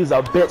 I think he's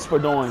a bitch for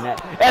doing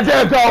that. And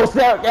there goes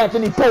Derek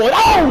Anthony Boyd.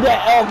 Oh,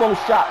 that elbow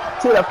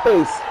shot to the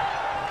face.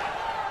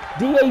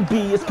 DAB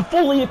is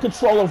fully in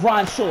control of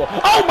Ryan Schuler.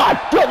 Oh my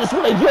goodness,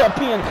 what a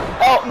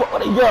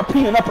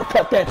European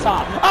uppercut that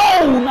time.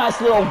 Oh,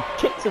 nice little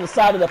kick to the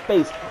side of the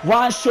face.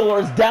 Ryan Schuler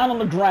is down on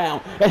the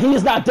ground, and he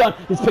is not done.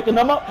 He's picking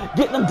them up,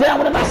 getting them down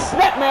with a nice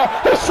snapmare.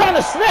 He's trying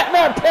to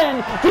snapmare pin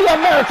the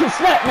American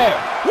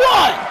Snapmare.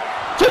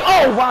 1, 2.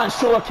 Oh, Ryan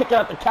Schuler kicking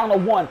out the count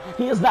of 1.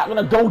 He is not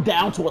going to go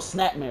down to a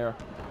snapmare.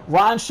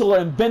 Ryan Schuler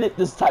invented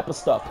this type of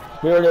stuff.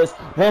 Here it is.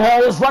 And here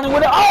it is running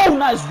with it. Oh,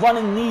 nice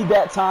running knee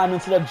that time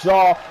into the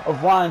jaw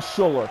of Ryan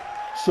Schuler.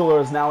 Schuler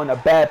is now in a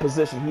bad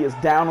position. He is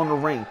down on the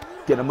ring.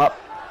 Get him up.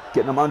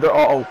 Getting him under.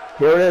 Uh-oh.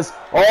 Here it is.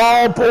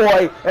 Oh,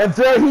 boy. And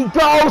there he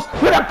goes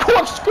with a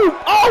corkscrew.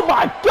 Oh,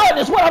 my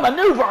goodness. What a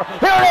maneuver.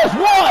 Here it is.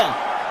 1,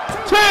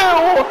 2,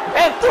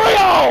 and 3.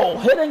 Oh,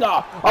 hitting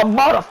a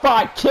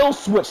modified kill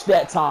switch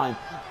that time.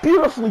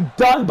 Beautifully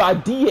done by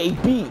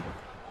DAB.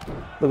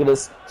 Look at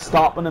this,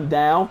 stomping him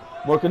down,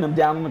 working him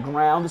down on the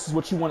ground. This is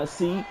what you want to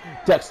see.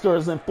 Derek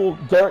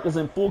is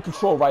in full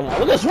control right now.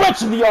 Look at this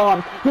wrench in the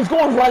arm. He's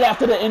going right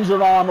after the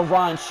injured arm of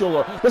Ryan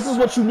Schuler. This is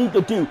what you need to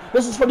do.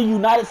 This is for the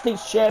United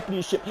States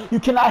Championship. You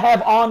cannot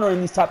have honor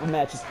in these type of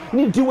matches. You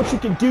need to do what you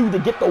can do to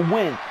get the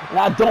win. And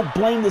I don't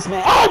blame this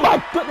man. Oh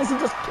my goodness, he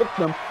just kicked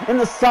him in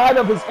the side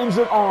of his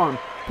injured arm.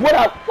 What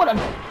a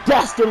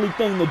dastardly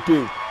thing to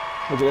do.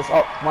 Look at this.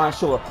 Oh, Ryan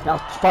Schuler now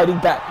fighting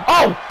back.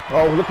 Oh,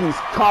 look at these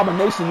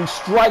combination, these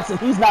strikes, and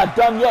he's not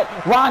done yet.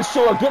 Ryan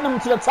Schuler getting him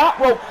to the top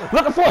rope,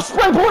 looking for a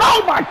springboard.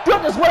 Oh my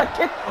goodness, what a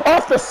kick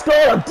off the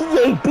skull of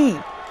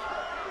DAB.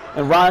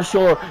 And Ryan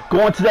Schuler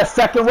going to that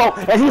second rope,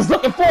 and he's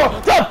looking for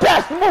the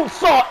best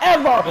moonsault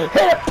ever.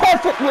 Hit it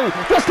perfectly.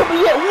 This could be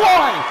it.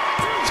 1,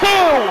 2,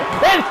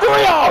 and 3.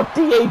 Oh,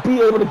 DAB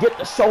able to get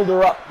the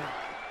shoulder up.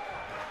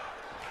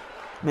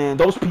 Man,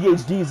 those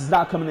PhDs is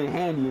not coming in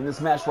handy in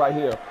this match right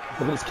here.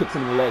 Look at this, kicks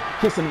him in the leg,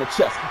 kicks him in the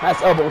chest.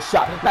 Nice elbow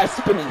shot, nice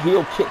spinning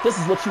heel kick. This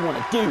is what you want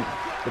to do.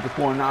 Looking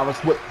for an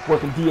Irish whip,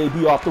 working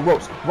DAB off the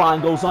ropes.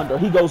 Ryan goes under,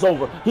 he goes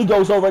over,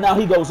 now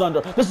he goes under.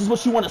 This is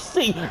what you want to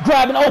see.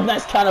 Grabbing, oh,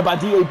 nice counter by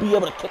DAB,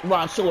 able to kick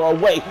Ryan Schuler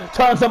away.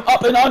 Turns him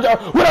up and under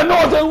with a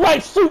Northern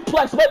Light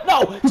suplex, but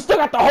no, he still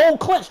got the whole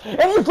clinch,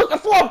 and he's looking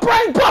for a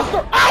brain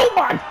buster. Oh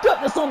my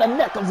goodness, on the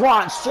neck of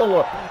Ryan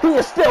Schuler. He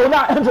is still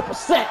not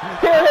 100%.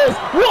 Here it is,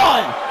 1,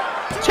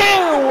 2,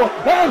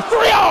 and 3.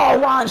 Oh,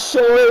 Ryan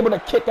Schuler able to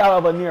kick out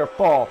of a near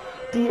fall.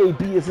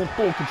 DAB is in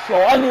full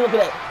control. I mean, look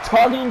at that.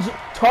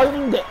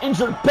 Targeting the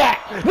injured back.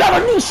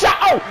 Another knee shot.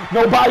 Oh,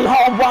 nobody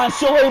harmed Ryan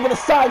Schuler, able to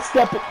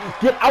sidestep it,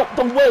 get out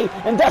the way,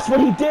 and that's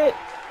what he did.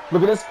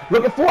 Look at this.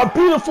 Looking for a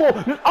beautiful,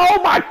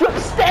 oh my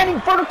goodness,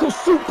 standing vertical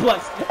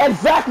suplex.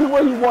 Exactly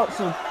where he wants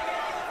him.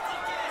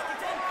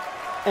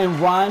 And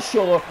Ryan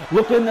Schuler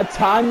looking to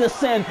time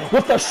this in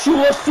with the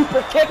Schuler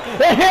super kick.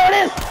 And here it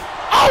is.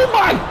 Oh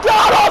my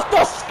God, off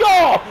the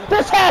skull.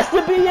 This has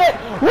to be it.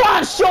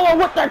 Ryan Schuler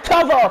with the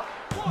cover.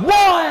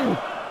 1,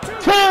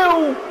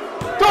 2,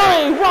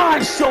 3.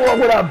 Ryan Schuler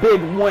with a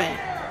big win.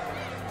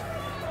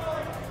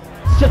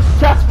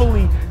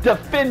 Successfully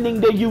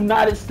defending the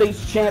United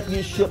States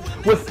Championship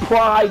with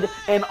pride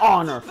and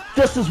honor.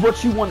 This is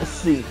what you want to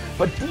see.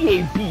 But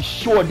DAB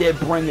sure did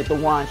bring it to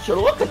Ryan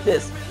Schuler. Look at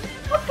this.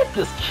 Look at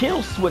this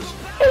kill switch.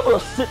 Able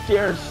to sit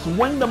there and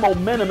swing the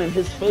momentum in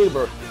his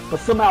favor. But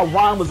somehow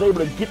Ryan was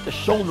able to get the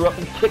shoulder up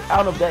and kick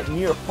out of that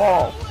near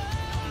fall.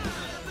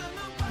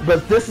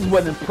 But this is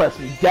what impressed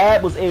me.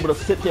 Dad was able to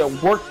sit there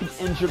and work the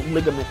injured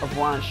ligament of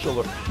Ryan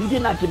Schuler. He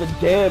did not give a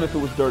damn if it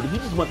was dirty. He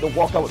just went to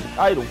walk out with the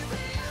title.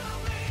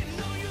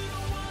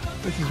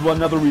 This is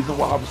another reason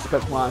why I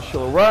respect Ryan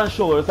Schuler. Ryan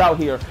Schuler is out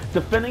here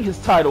defending his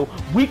title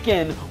week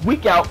in,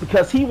 week out,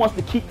 because he wants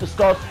to keep the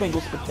Star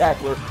Spangled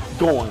Spectacular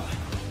going.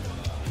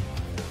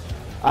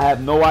 I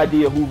have no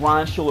idea who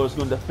Ryan Schuler is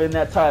going to defend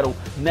that title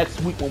next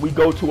week when we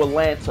go to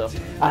Atlanta.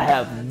 I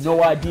have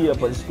no idea,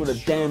 but it's going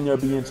to damn near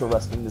be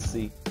interesting to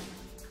see.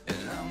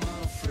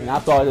 And I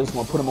thought it was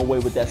going to put him away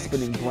with that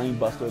spinning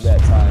brainbuster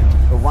that time.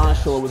 But Ryan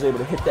Schuler was able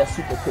to hit that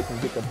super kick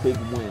and get the big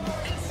win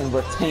and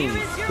retain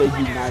the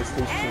United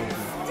States Championship.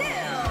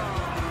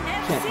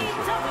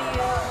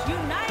 MCW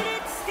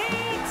United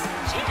States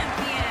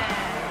Champion,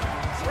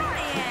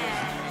 Ryan.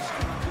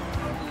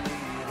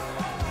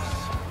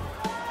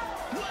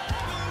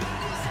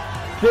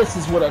 This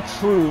is what a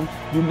true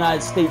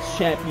United States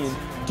champion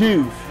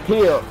do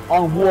here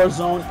on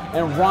Warzone,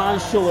 and Ryan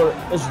Schuler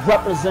is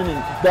representing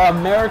the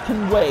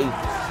American way,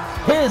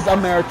 his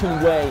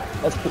American way,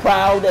 as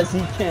proud as he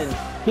can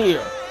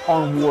here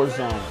on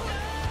Warzone.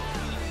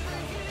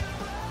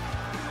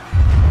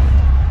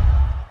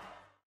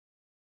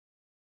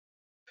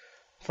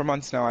 For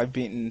months now, I've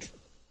been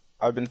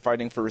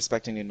fighting for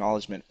respect and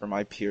acknowledgement for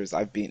my peers.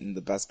 I've beaten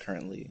the best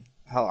currently.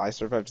 Hell, I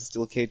survived a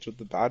steel cage with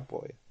the bad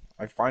boy.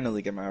 I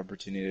finally get my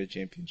opportunity at a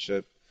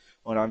championship.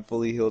 When I'm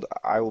fully healed,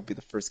 I will be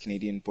the first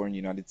Canadian-born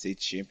United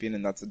States champion,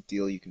 and that's a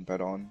deal you can bet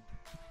on.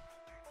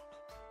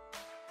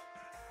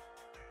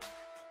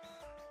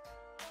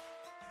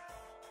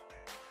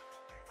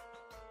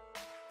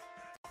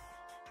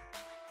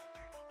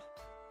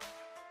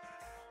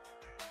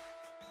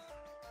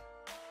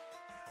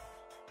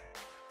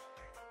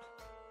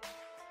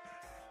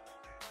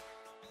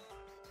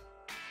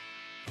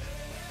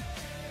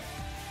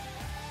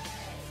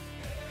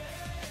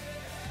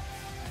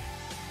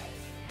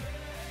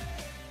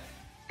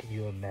 Can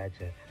you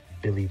imagine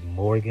Billy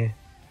Morgan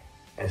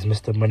as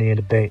Mr. Money in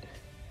the Bank?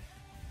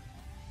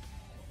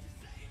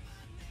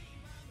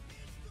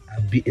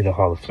 I've beaten the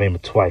Hall of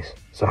Famer twice,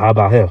 so how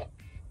about him?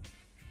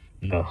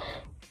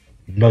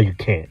 No, you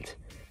can't.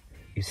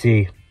 You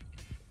see,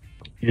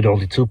 you're the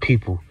only two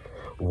people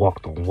who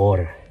walked on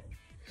water,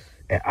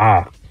 and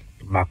I,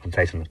 Malcolm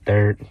Tyson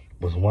III,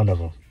 was one of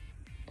them.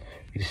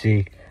 You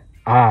see,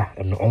 I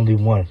am the only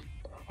one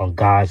on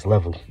God's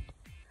level,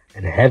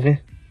 and in heaven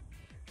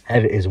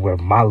is where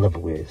my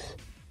level is.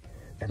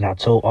 And I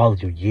told all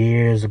of you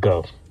years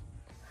ago,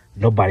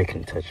 nobody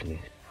can touch me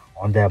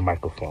on that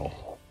microphone,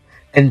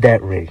 in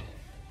that ring.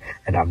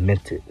 And I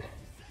meant it.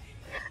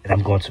 And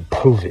I'm going to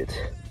prove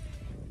it.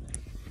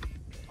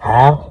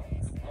 How?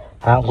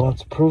 How I'm going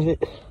to prove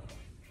it?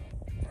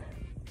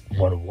 I'm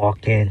going to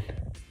walk in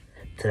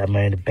to that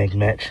Money in the Bank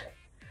match.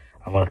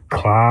 I'm going to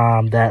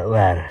climb that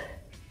ladder,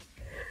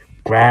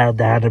 grab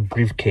down the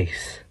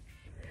briefcase,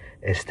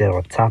 and stand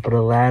on top of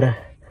the ladder,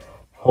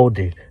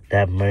 holding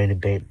that Money in the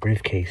Bank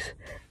briefcase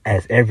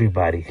as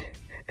everybody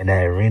in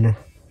that arena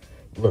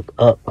look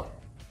up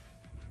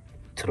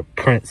to the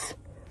Prince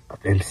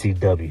of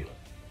MCW.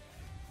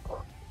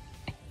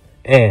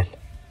 And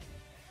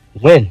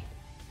when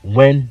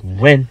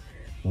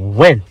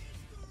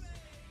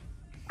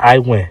I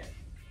win,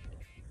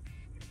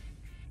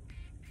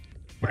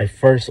 my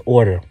first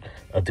order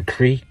of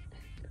decree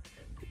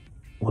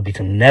will be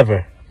to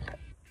never,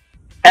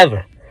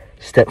 ever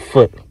step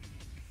foot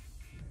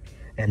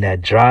in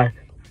that dry,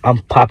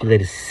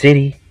 unpopulated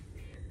city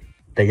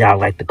that y'all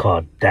like to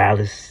call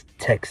Dallas,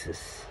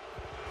 Texas.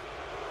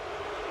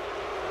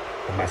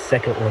 And my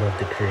second order of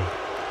decree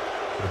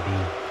will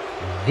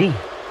be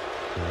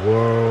the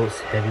world's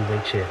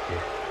heavyweight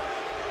champion.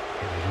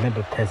 And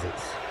remember,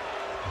 peasants,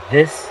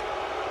 this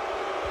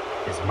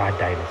is my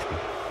dynasty.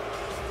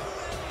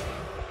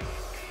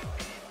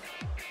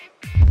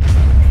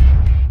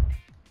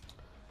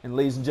 And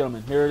ladies and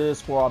gentlemen, here it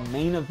is for our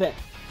main event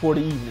for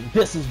the evening.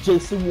 This is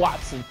Jason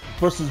Watson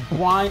versus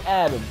Bryan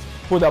Adams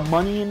for the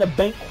Money in the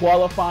Bank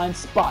qualifying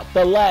spot,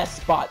 the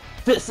last spot.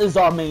 This is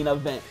our main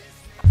event.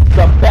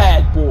 The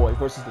Bad Boy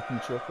versus the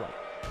Future of Flight.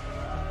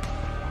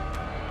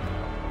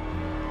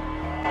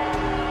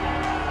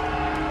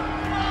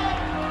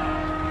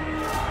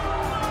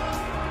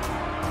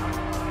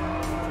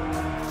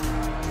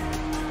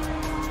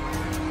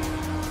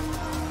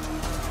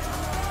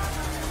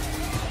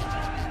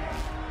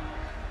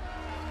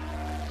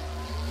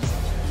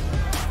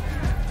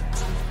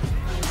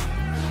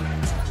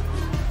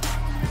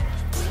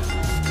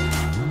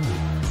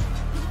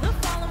 The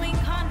following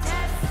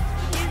contest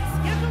is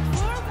scheduled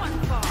for one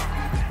fall.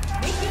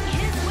 Making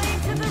his way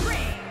to the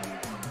ring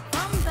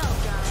from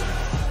Belgium,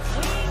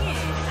 weighing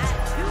in at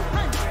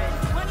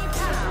 220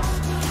 pounds,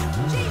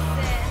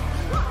 Jason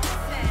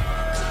Watson.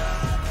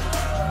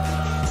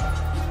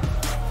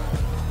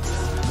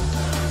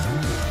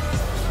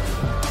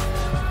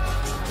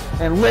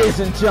 And ladies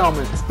and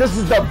gentlemen, this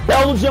is the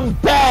Belgian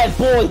Bad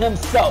Boy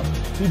himself.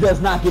 He does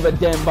not give a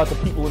damn about the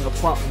people in the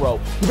front row.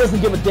 He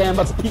doesn't give a damn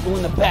about the people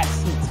in the back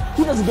seats.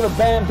 He doesn't give a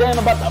damn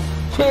about the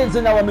kids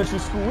in elementary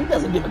school. He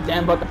doesn't give a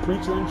damn about the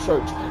preacher in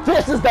church.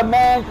 This is the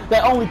man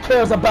that only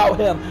cares about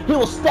him. He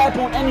will step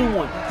on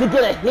anyone to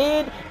get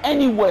ahead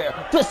anywhere.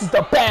 This is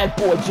the Bad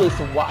Boy,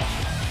 Jason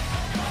Watson.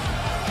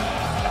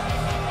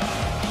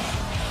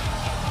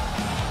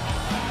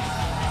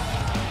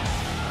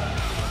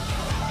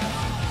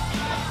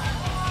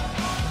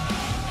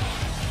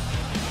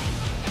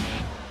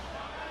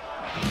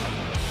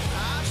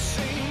 I've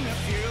seen the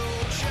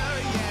future,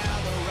 yeah,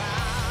 the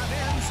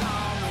writing's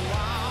on the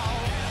wall.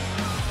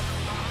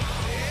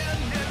 And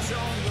it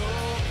don't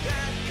look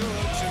that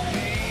good to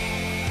me.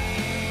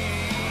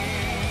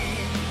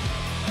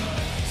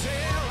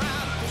 Tear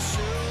out the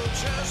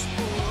sutures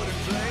put in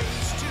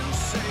place to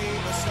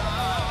save us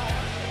all.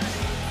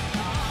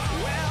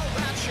 Well,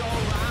 that's your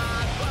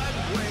right, but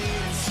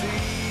wait and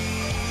see.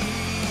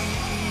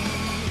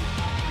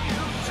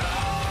 You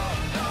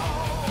don't know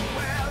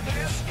where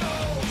this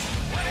goes.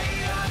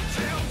 Wait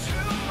until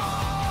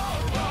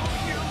tomorrow.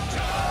 You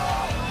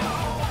don't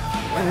know.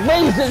 And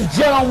ladies and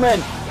gentlemen,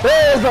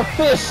 it is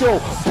official.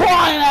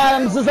 Bryan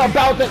Adams is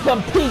about to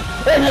compete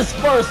in his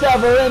first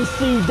ever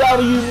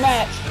MCW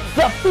match.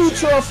 The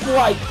Future of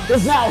Flight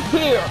is now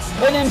here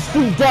in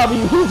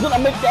MCW. Who's going to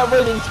make that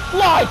ratings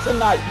fly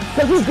tonight?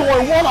 Because he's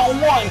going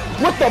one-on-one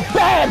with the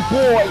Bad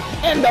Boy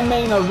in the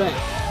main event.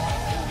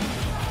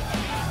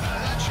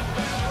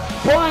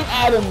 Bryan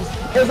Adams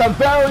is a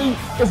very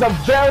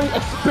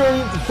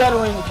experienced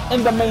veteran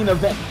in the main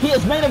event. He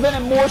has main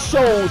evented more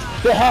shows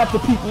than half the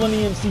people in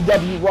the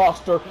MCW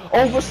roster,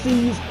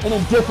 overseas and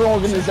in different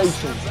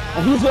organizations.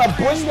 And he's going to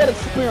bring that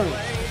experience,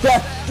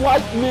 that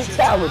flight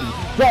mentality,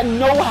 that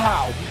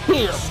know-how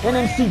here in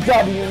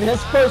MCW. And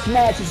his first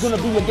match is going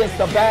to be against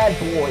the Bad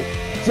Boy,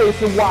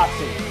 Jason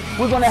Watson.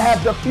 We're going to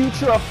have the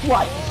Future of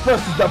Flight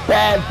versus the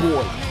Bad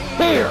Boy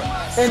here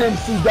in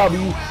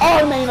MCW.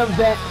 Our main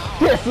event.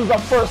 This is the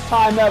first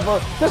time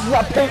ever. This is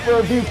a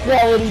pay-per-view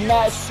quality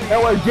match,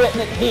 and we're getting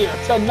it here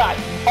tonight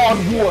on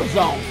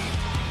Warzone.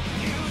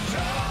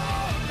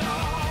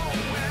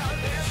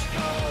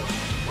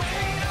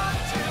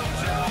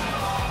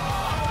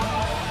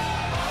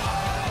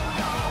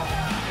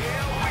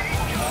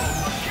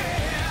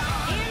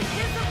 And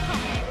his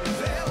opponent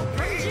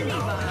from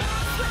Geneva,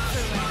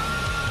 Switzerland,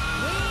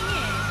 weighing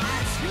in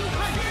at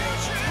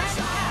 210 pounds,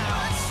 Bryan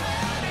Adams.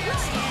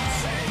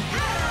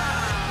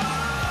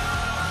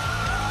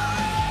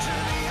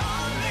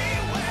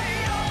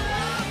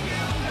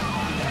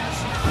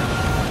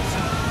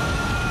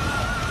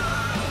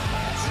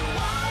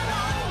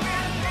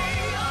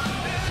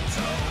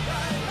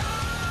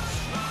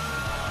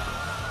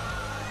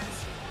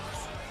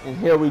 And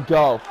here we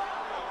go.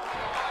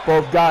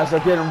 Both guys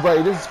are getting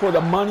ready. This is for the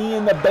Money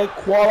in the Bank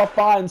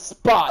qualifying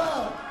spot.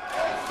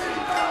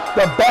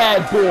 The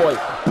Bad Boy,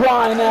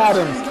 Bryan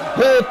Adams,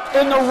 head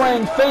in the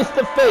ring, face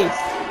to face.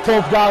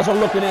 Both guys are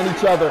looking at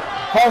each other.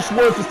 Harsh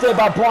words to say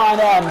about Bryan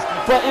Adams,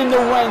 but in the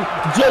ring,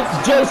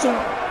 Jason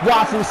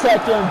Watson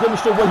sat there and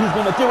demonstrated what he's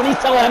going to do, and he's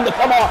telling him to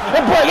come on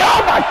and break.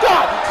 Oh my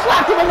God!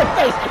 Slapped him in the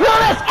face. Look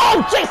at this. Oh,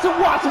 Jason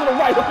Watson with a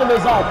right hook of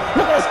his own.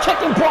 Look at this,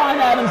 kicking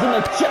Brian Adams in the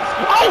chest.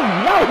 Oh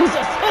no, he's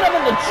just hit him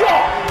in the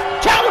jaw.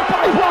 Countered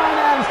by Brian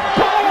Adams.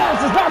 Brian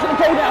Adams is not going to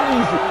go down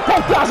easy.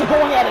 Both guys are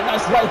going at it.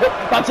 Nice right hook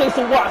by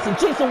Jason Watson.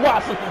 Jason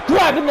Watson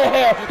grabbing the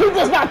hair. He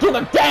does not give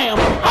a damn.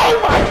 Oh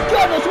my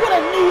goodness, what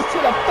a knee to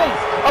the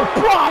face of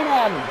Brian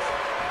Adams.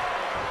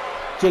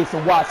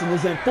 Jason Watson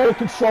is in full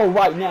control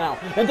right now,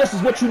 and this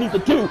is what you need to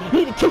do.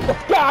 You need to keep the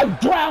guy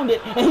grounded,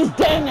 and he's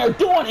damn near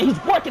doing it.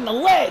 He's working the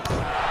legs.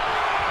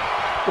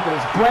 Look at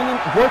this, Brennan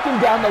working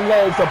down the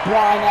legs of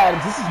Brian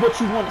Adams. This is what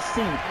you want to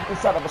see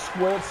inside of a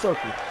squared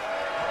circle.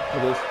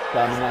 Look at this,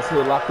 got him a nice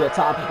heel lock that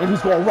time, and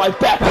he's going right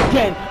back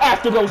again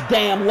after those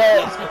damn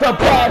legs. The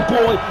bad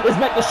boy is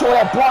making sure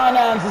that Brian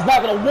Adams is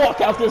not going to walk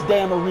out this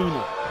damn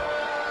arena.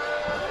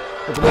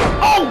 Look at this.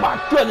 Oh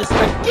my goodness,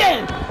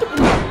 again! Look at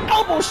these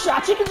elbow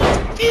shots. You can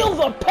just feel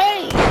the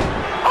pain.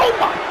 Oh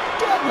my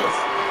goodness.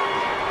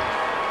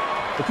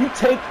 If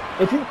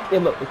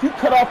you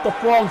cut off the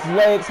frog's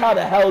legs, how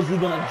the hell is he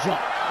gonna jump?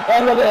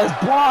 And look at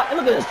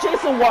this,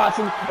 Jason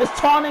Watson is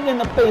taunting in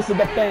the face of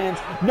the fans,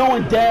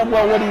 knowing damn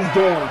well what he's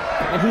doing,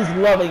 and he's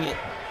loving it.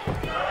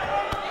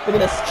 Look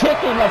at this kick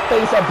in the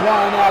face of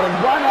Brian Adams.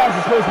 Brian Adams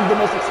is supposed to be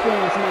the most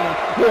experienced man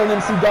here in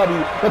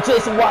MCW, but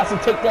Jason Watson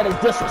take that as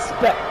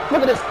disrespect. Look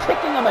at this,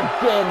 kicking him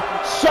again,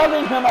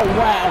 shoving him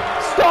around,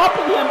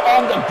 stomping him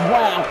on the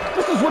ground.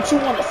 This is what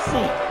you want to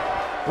see.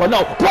 Well,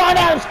 no,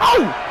 Brian Adams,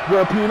 oh!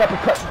 European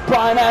uppercut,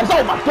 Brian Adams,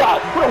 oh my God,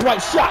 what a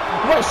right shot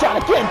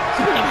again,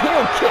 spinning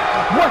heel kick,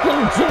 working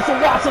Jason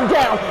Watson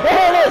down, and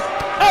here it is,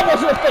 elbow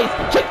to the face,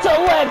 kick to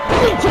the leg,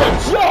 knee to the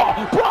jaw.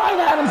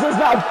 Brian Adams is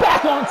now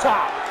back on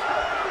top.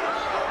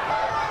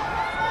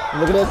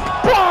 Look at this.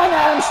 Brian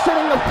Adams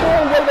sending the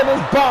full weight of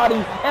his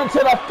body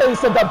into the face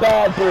of the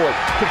bad boy.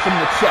 Kicks him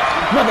in the chest.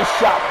 Another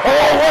shot.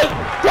 Oh, wait.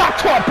 Got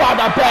caught by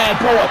the bad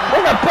boy.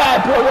 And the bad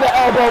boy with an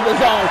elbow of his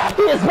own.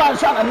 He is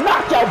trying to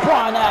knock out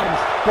Brian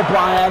Adams. But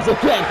Brian Adams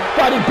again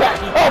fighting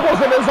back. Elbows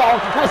of his own.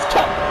 Nice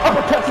cut.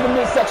 Uppercut to the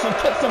midsection.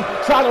 Kicks him.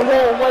 Trying to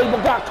roll away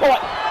but got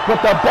caught.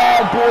 But the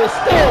bad boy is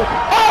still.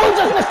 Oh, he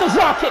just missed the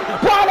drop kick.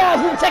 Brian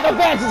Adams didn't take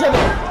advantage of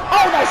it.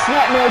 Oh, nice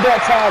snap nail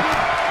that time.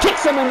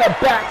 Kicks him in the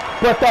back,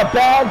 but the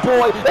bad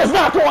boy is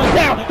not going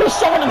down. He's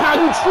showing him how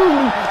you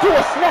truly do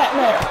a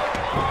snapmare.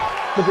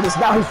 Look at this,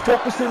 now he's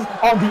focusing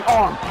on the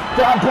arm.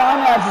 Brian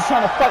Adams is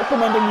trying to fight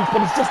from underneath,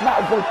 but it's just not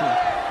working.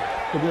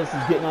 Look at this,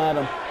 he's getting at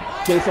him.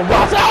 Jason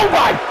Watson, oh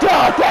my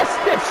God, that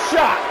stiff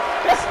shot.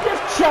 That stiff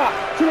chop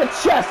to the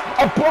chest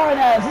of Brian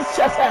Adams. His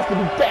chest has to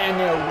be damn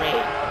near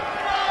red.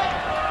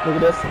 Look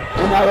at this.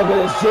 And now look at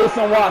this.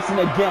 Jason Watson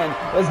again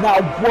is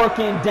now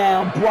working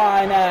down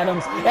Brian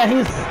Adams. And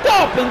he's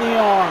stomping the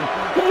arm.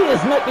 He is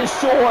making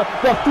sure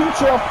the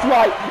future of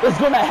Flight is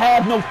going to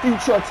have no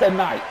future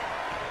tonight.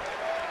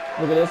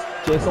 Look at this.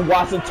 Jason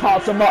Watson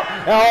taunts him up.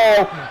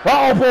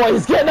 Oh boy,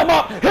 he's getting him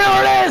up. Here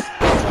it is.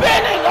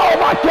 Spinning.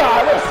 Oh my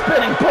God. What a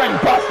spinning brain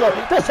buster.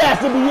 This has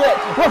to be it.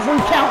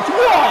 Referee counts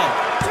 1,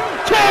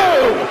 2,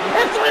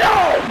 and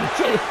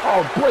 3.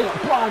 Oh, brilliant.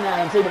 Brian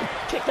Adams able to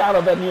kick out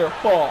of that near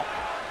fall.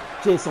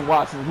 Jason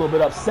Watson is a little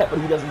bit upset, but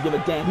he doesn't give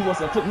a damn. He wants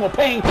to inflict more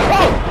pain.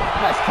 Oh!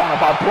 Nice counter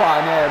by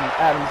Brian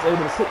Adams.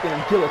 Able to sit there and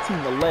guillotine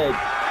the leg.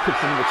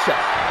 Kicks him in the chest.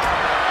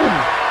 Ooh.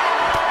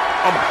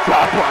 Oh my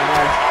God, Brian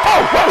Adams.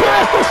 Oh, right here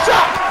is the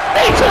shot.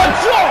 Knee to the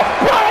jaw.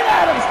 Brian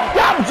Adams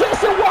got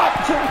Jason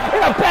Watson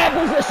in a bad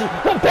position.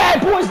 The bad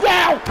boy's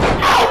down.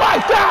 Oh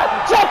my God.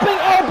 Jumping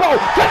elbow.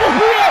 Can this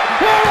be it?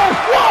 Here it is.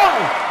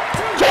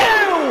 1,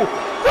 2,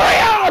 3.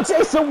 Oh,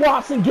 Jason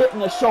Watson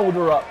getting the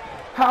shoulder up.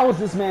 How is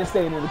this man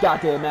staying in the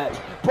goddamn match?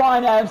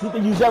 Brian Adams needs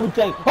to use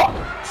everything. Oh,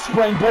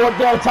 springboard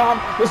there, Tom.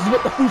 This is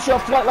what the future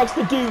of Flight likes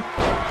to do.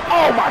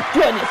 Oh my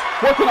goodness.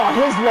 Working on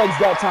his legs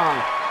that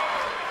time.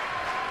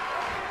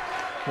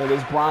 There it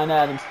is, Brian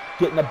Adams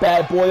getting the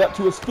bad boy up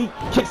to his feet.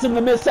 Kicks him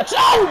in the midsection.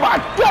 Oh my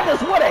goodness,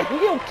 what a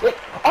heel kick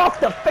off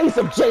the face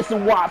of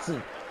Jason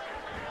Watson.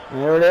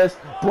 And there it is.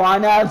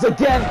 Brian Adams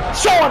again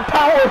showing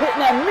power,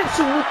 hitting that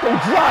Michinoku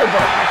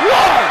driver.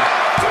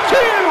 1, 2,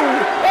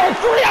 and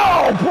 3.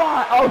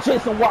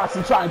 Jason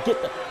Watson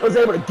was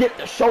able to get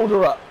the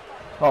shoulder up.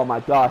 Oh my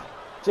God.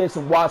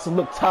 Jason Watson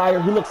looked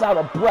tired. He looks out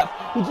of breath.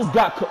 He just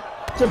got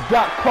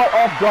caught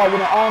off guard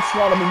with an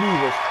onslaught of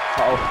maneuvers.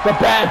 The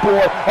bad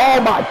boy.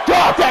 Oh my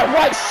God, that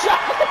right shot.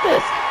 Look at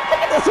this.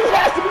 Look at this. He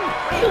has to be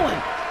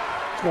feeling.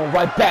 It's going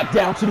right back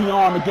down to the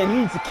arm again. He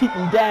needs to keep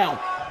him down.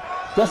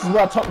 This is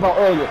what I talked about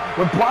earlier.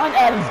 When Brian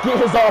Adams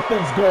gets his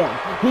offense going,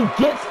 he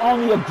gets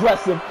on the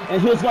aggressive, and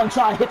he's going to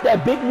try and hit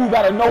that big move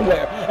out of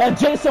nowhere. And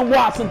Jason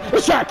Watson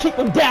is trying to keep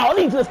him down.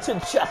 He just to the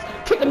chest,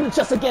 kick him in the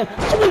chest again,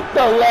 sweep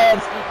the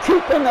legs,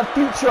 keeping the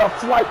future of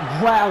Flight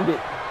grounded.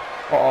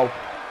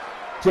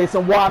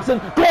 Jason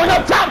Watson going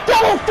up top,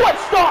 double foot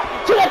stomp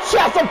to the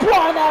chest of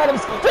Brian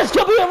Adams. This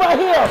could be it right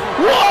here.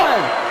 1,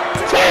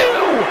 2,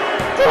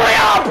 3.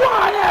 Oh,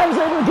 Brian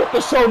Adams able to get the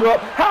shoulder up.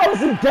 How is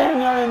he damn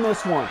near in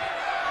this one?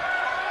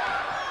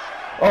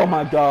 Oh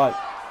my God.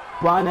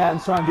 Brian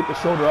Adams trying to get the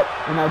shoulder up,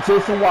 and now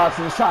Jason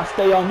Watson is trying to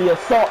stay on the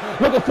assault,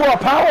 looking for a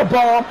power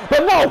bomb,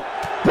 but no!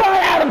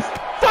 Brian Adams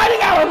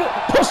fighting out of it,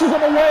 pushes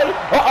him away.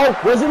 Uh-oh,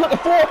 what is he looking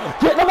for?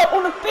 Getting him up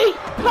on the feet.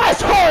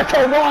 Nice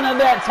hurricane run at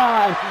that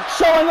time,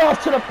 showing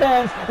off to the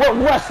fans what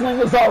wrestling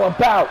is all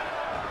about.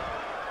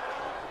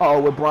 Oh,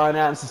 what Brian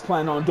Adams is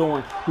planning on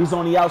doing. He's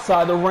on the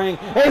outside of the ring.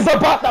 He's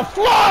about to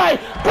fly!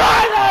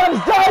 Brian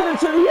Adams diving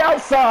to the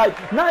outside.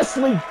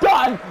 Nicely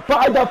done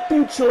by the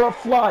future of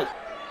flight.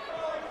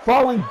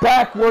 Falling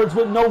backwards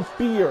with no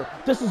fear.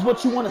 This is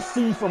what you want to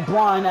see from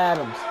Brian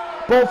Adams.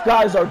 Both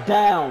guys are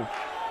down.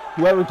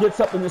 Whoever gets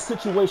up in this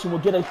situation will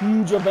get a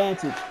huge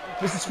advantage.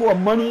 This is for a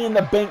Money in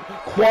the Bank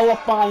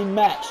qualifying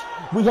match.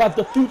 We have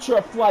the future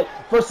of flight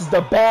versus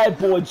the bad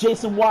boy,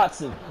 Jason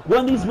Watson.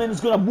 One of these men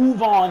is going to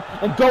move on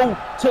and go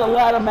to the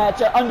ladder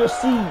match at Under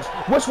Siege.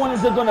 Which one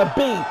is it going to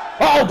be?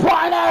 Oh,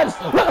 Brian Adams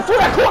looking for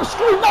that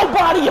corkscrew.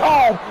 Nobody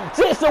home.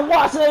 Jason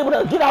Watson able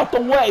to get out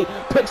the way.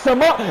 Picks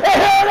him up. And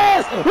here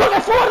it is.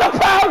 Looking for the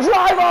power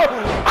driver.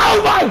 Oh,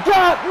 my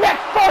God. Neck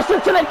first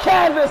into the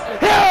canvas.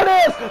 Here it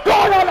is.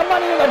 Going on the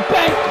Money in the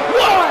Bank.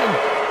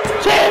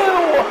 1, 2,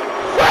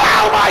 3.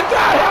 Oh, my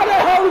God. How the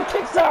hell he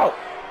kicks out?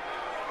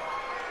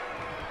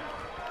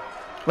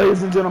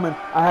 Ladies and gentlemen,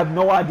 I have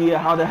no idea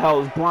how the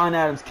hell is Brian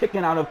Adams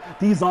kicking out of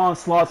these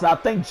onslaughts. I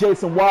think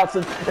Jason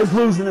Watson is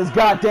losing his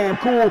goddamn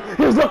cool.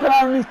 He's looking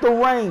underneath the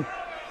ring.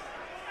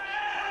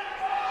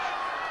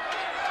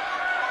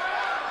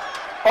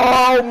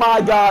 Oh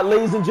my God,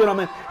 ladies and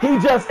gentlemen, he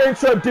just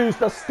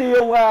introduced a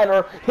steel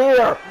ladder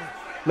here.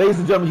 Ladies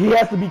and gentlemen, he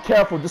has to be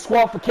careful.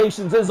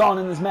 Disqualifications is on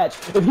in this match.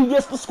 If he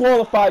gets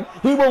disqualified,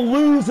 he will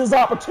lose his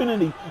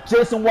opportunity.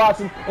 Jason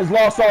Watson has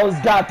lost all his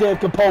goddamn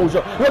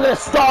composure. Look at it,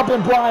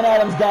 stomping Brian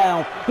Adams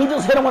down. He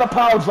just hit him with a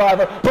power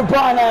driver, but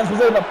Brian Adams was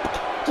able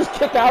to just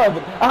kick out of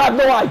it. I have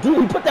no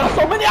idea. He put down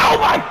so many. Oh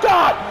my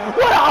God!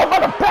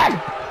 What a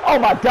back! Oh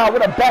my God!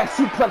 What a back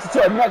suplex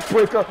to a neck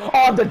breaker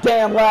on the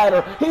damn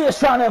ladder. He is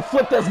trying to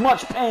inflict as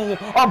much pain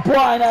on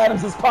Brian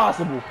Adams as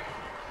possible.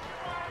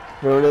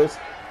 Here it is.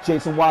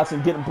 Jason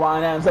Watson getting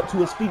Brian Adams up to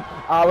his feet.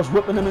 Irish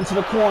whipping him into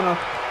the corner.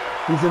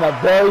 He's in a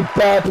very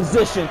bad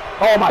position.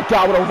 Oh my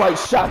God, what a right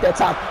shot that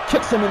time.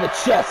 Kicks him in the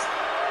chest.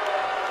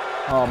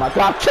 Oh my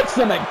God, kicks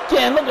him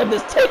again. Look at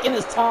this, taking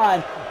his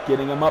time.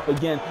 Getting him up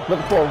again,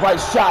 looking for a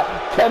right shot.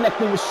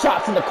 Connecting with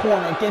shots in the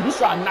corner again. He's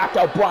trying to knock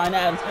out Brian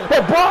Adams.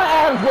 But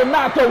Brian Adams will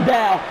not go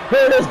down.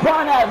 Here it is,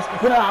 Brian Adams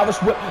with an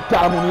Irish whip.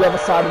 Got him on the other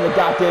side of the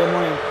goddamn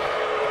ring.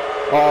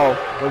 Oh,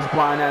 what's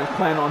Brian Adams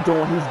planning on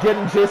doing? He's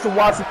getting Jason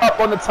Watson up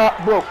on the top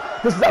rope.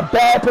 This is a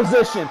bad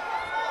position.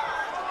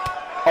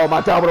 Oh my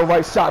God, what a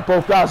right shot.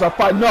 Both guys are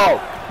fighting. No,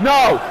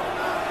 no,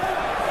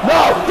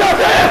 no. That's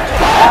it.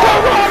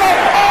 Toronto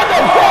on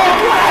the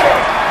damn ladder.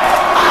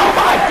 Oh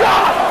my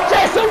God.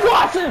 Jason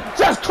Watson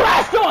just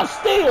crashed on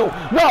steel.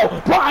 No,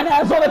 Brian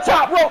Adams on the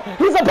top rope.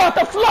 He's about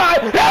to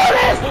fly. Here it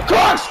is.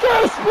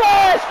 Corkscrew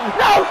splash.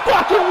 No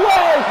fucking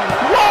way.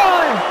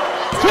 1,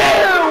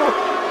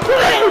 2,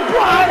 3.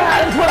 Brian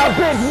Adams with a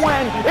big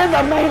win in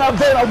the main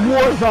event of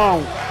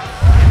Warzone.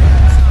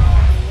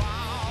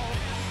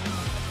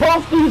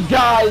 Both these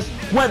guys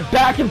went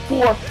back and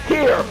forth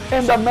here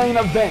in the main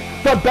event.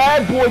 The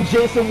bad boy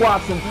Jason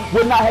Watson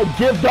would not have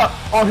given up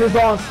on his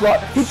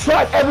onslaught. He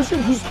tried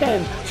everything he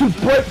can to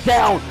break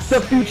down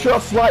the future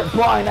of flight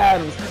Brian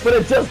Adams, but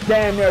it just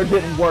damn near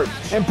didn't work.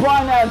 And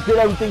Brian Adams did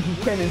everything he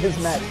can in his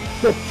match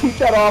to keep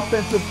that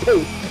offensive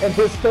pace in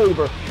his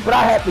favor. But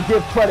I have to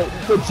give credit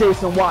to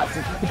Jason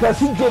Watson because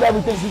he did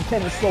everything he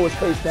can to slow his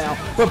pace down.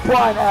 But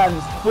Brian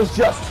Adams was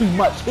just too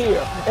much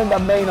here in the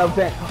main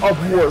event of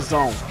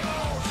Warzone.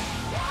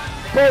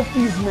 Both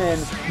these men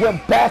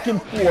went back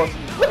and forth.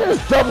 Look at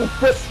this double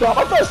foot stomp.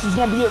 I thought she was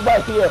going to be it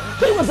right here.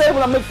 He was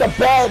able to make the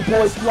bad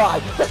boy fly.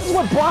 This is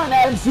what Brian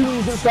Adams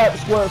uses inside the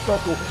square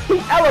circle. He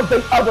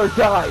elevates other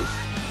guys.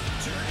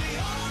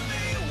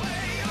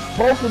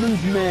 Both of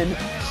these men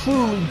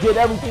truly did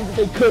everything that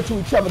they could to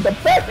each other. The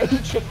fact that he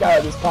kicked out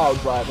of his power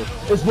driver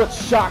is what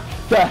shocked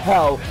the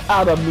hell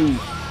out of me.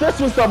 This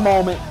was the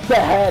moment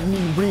that had me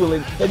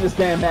reeling in this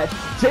damn match.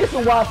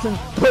 Jason Watson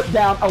put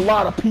down a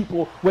lot of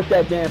people with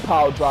that damn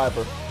power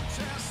driver.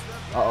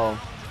 Uh-oh.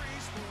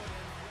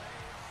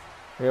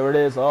 Here it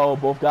is. Oh,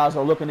 both guys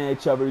are looking at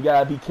each other. You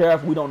gotta be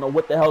careful. We don't know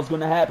what the hell's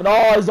gonna happen.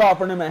 Oh, he's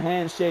offering him a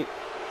handshake.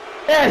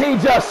 And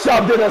he just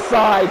shoved it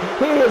aside.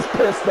 He is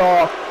pissed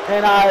off.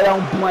 And I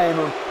don't blame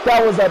him.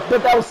 That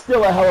was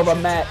still a hell of a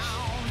match.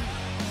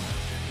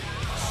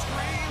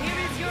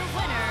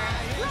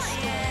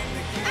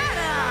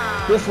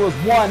 This was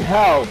one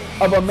hell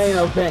of a main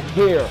event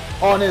here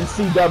on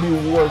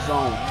MCW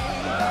Warzone.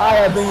 I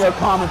have been your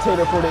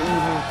commentator for the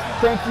evening.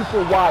 Thank you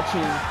for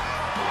watching.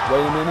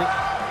 Wait a minute.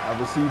 I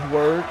received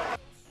word.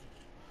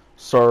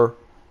 Sir,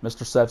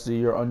 Mr.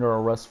 Sepsi, you're under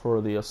arrest for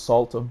the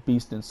assault of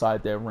Beast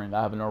inside that ring.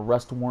 I have an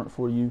arrest warrant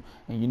for you,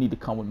 and you need to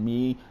come with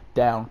me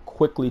down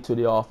quickly to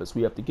the office.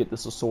 We have to get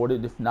this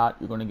assorted. If not,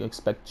 you're going to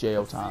expect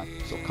jail time.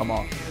 So come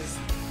on.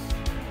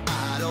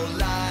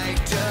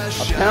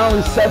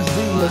 Apparently, Seth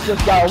Z has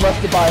just got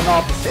arrested by an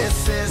officer.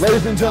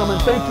 Ladies and gentlemen,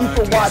 thank you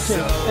for watching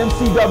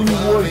MCW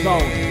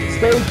Warzone.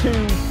 Stay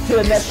tuned to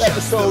the next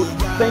episode.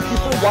 Thank you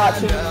for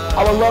watching.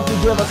 I would love to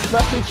give a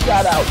special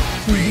shout out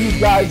to these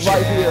guys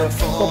right here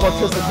for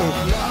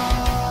participating.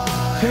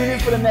 Tune in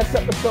for the next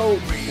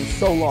episode, and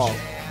so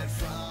long.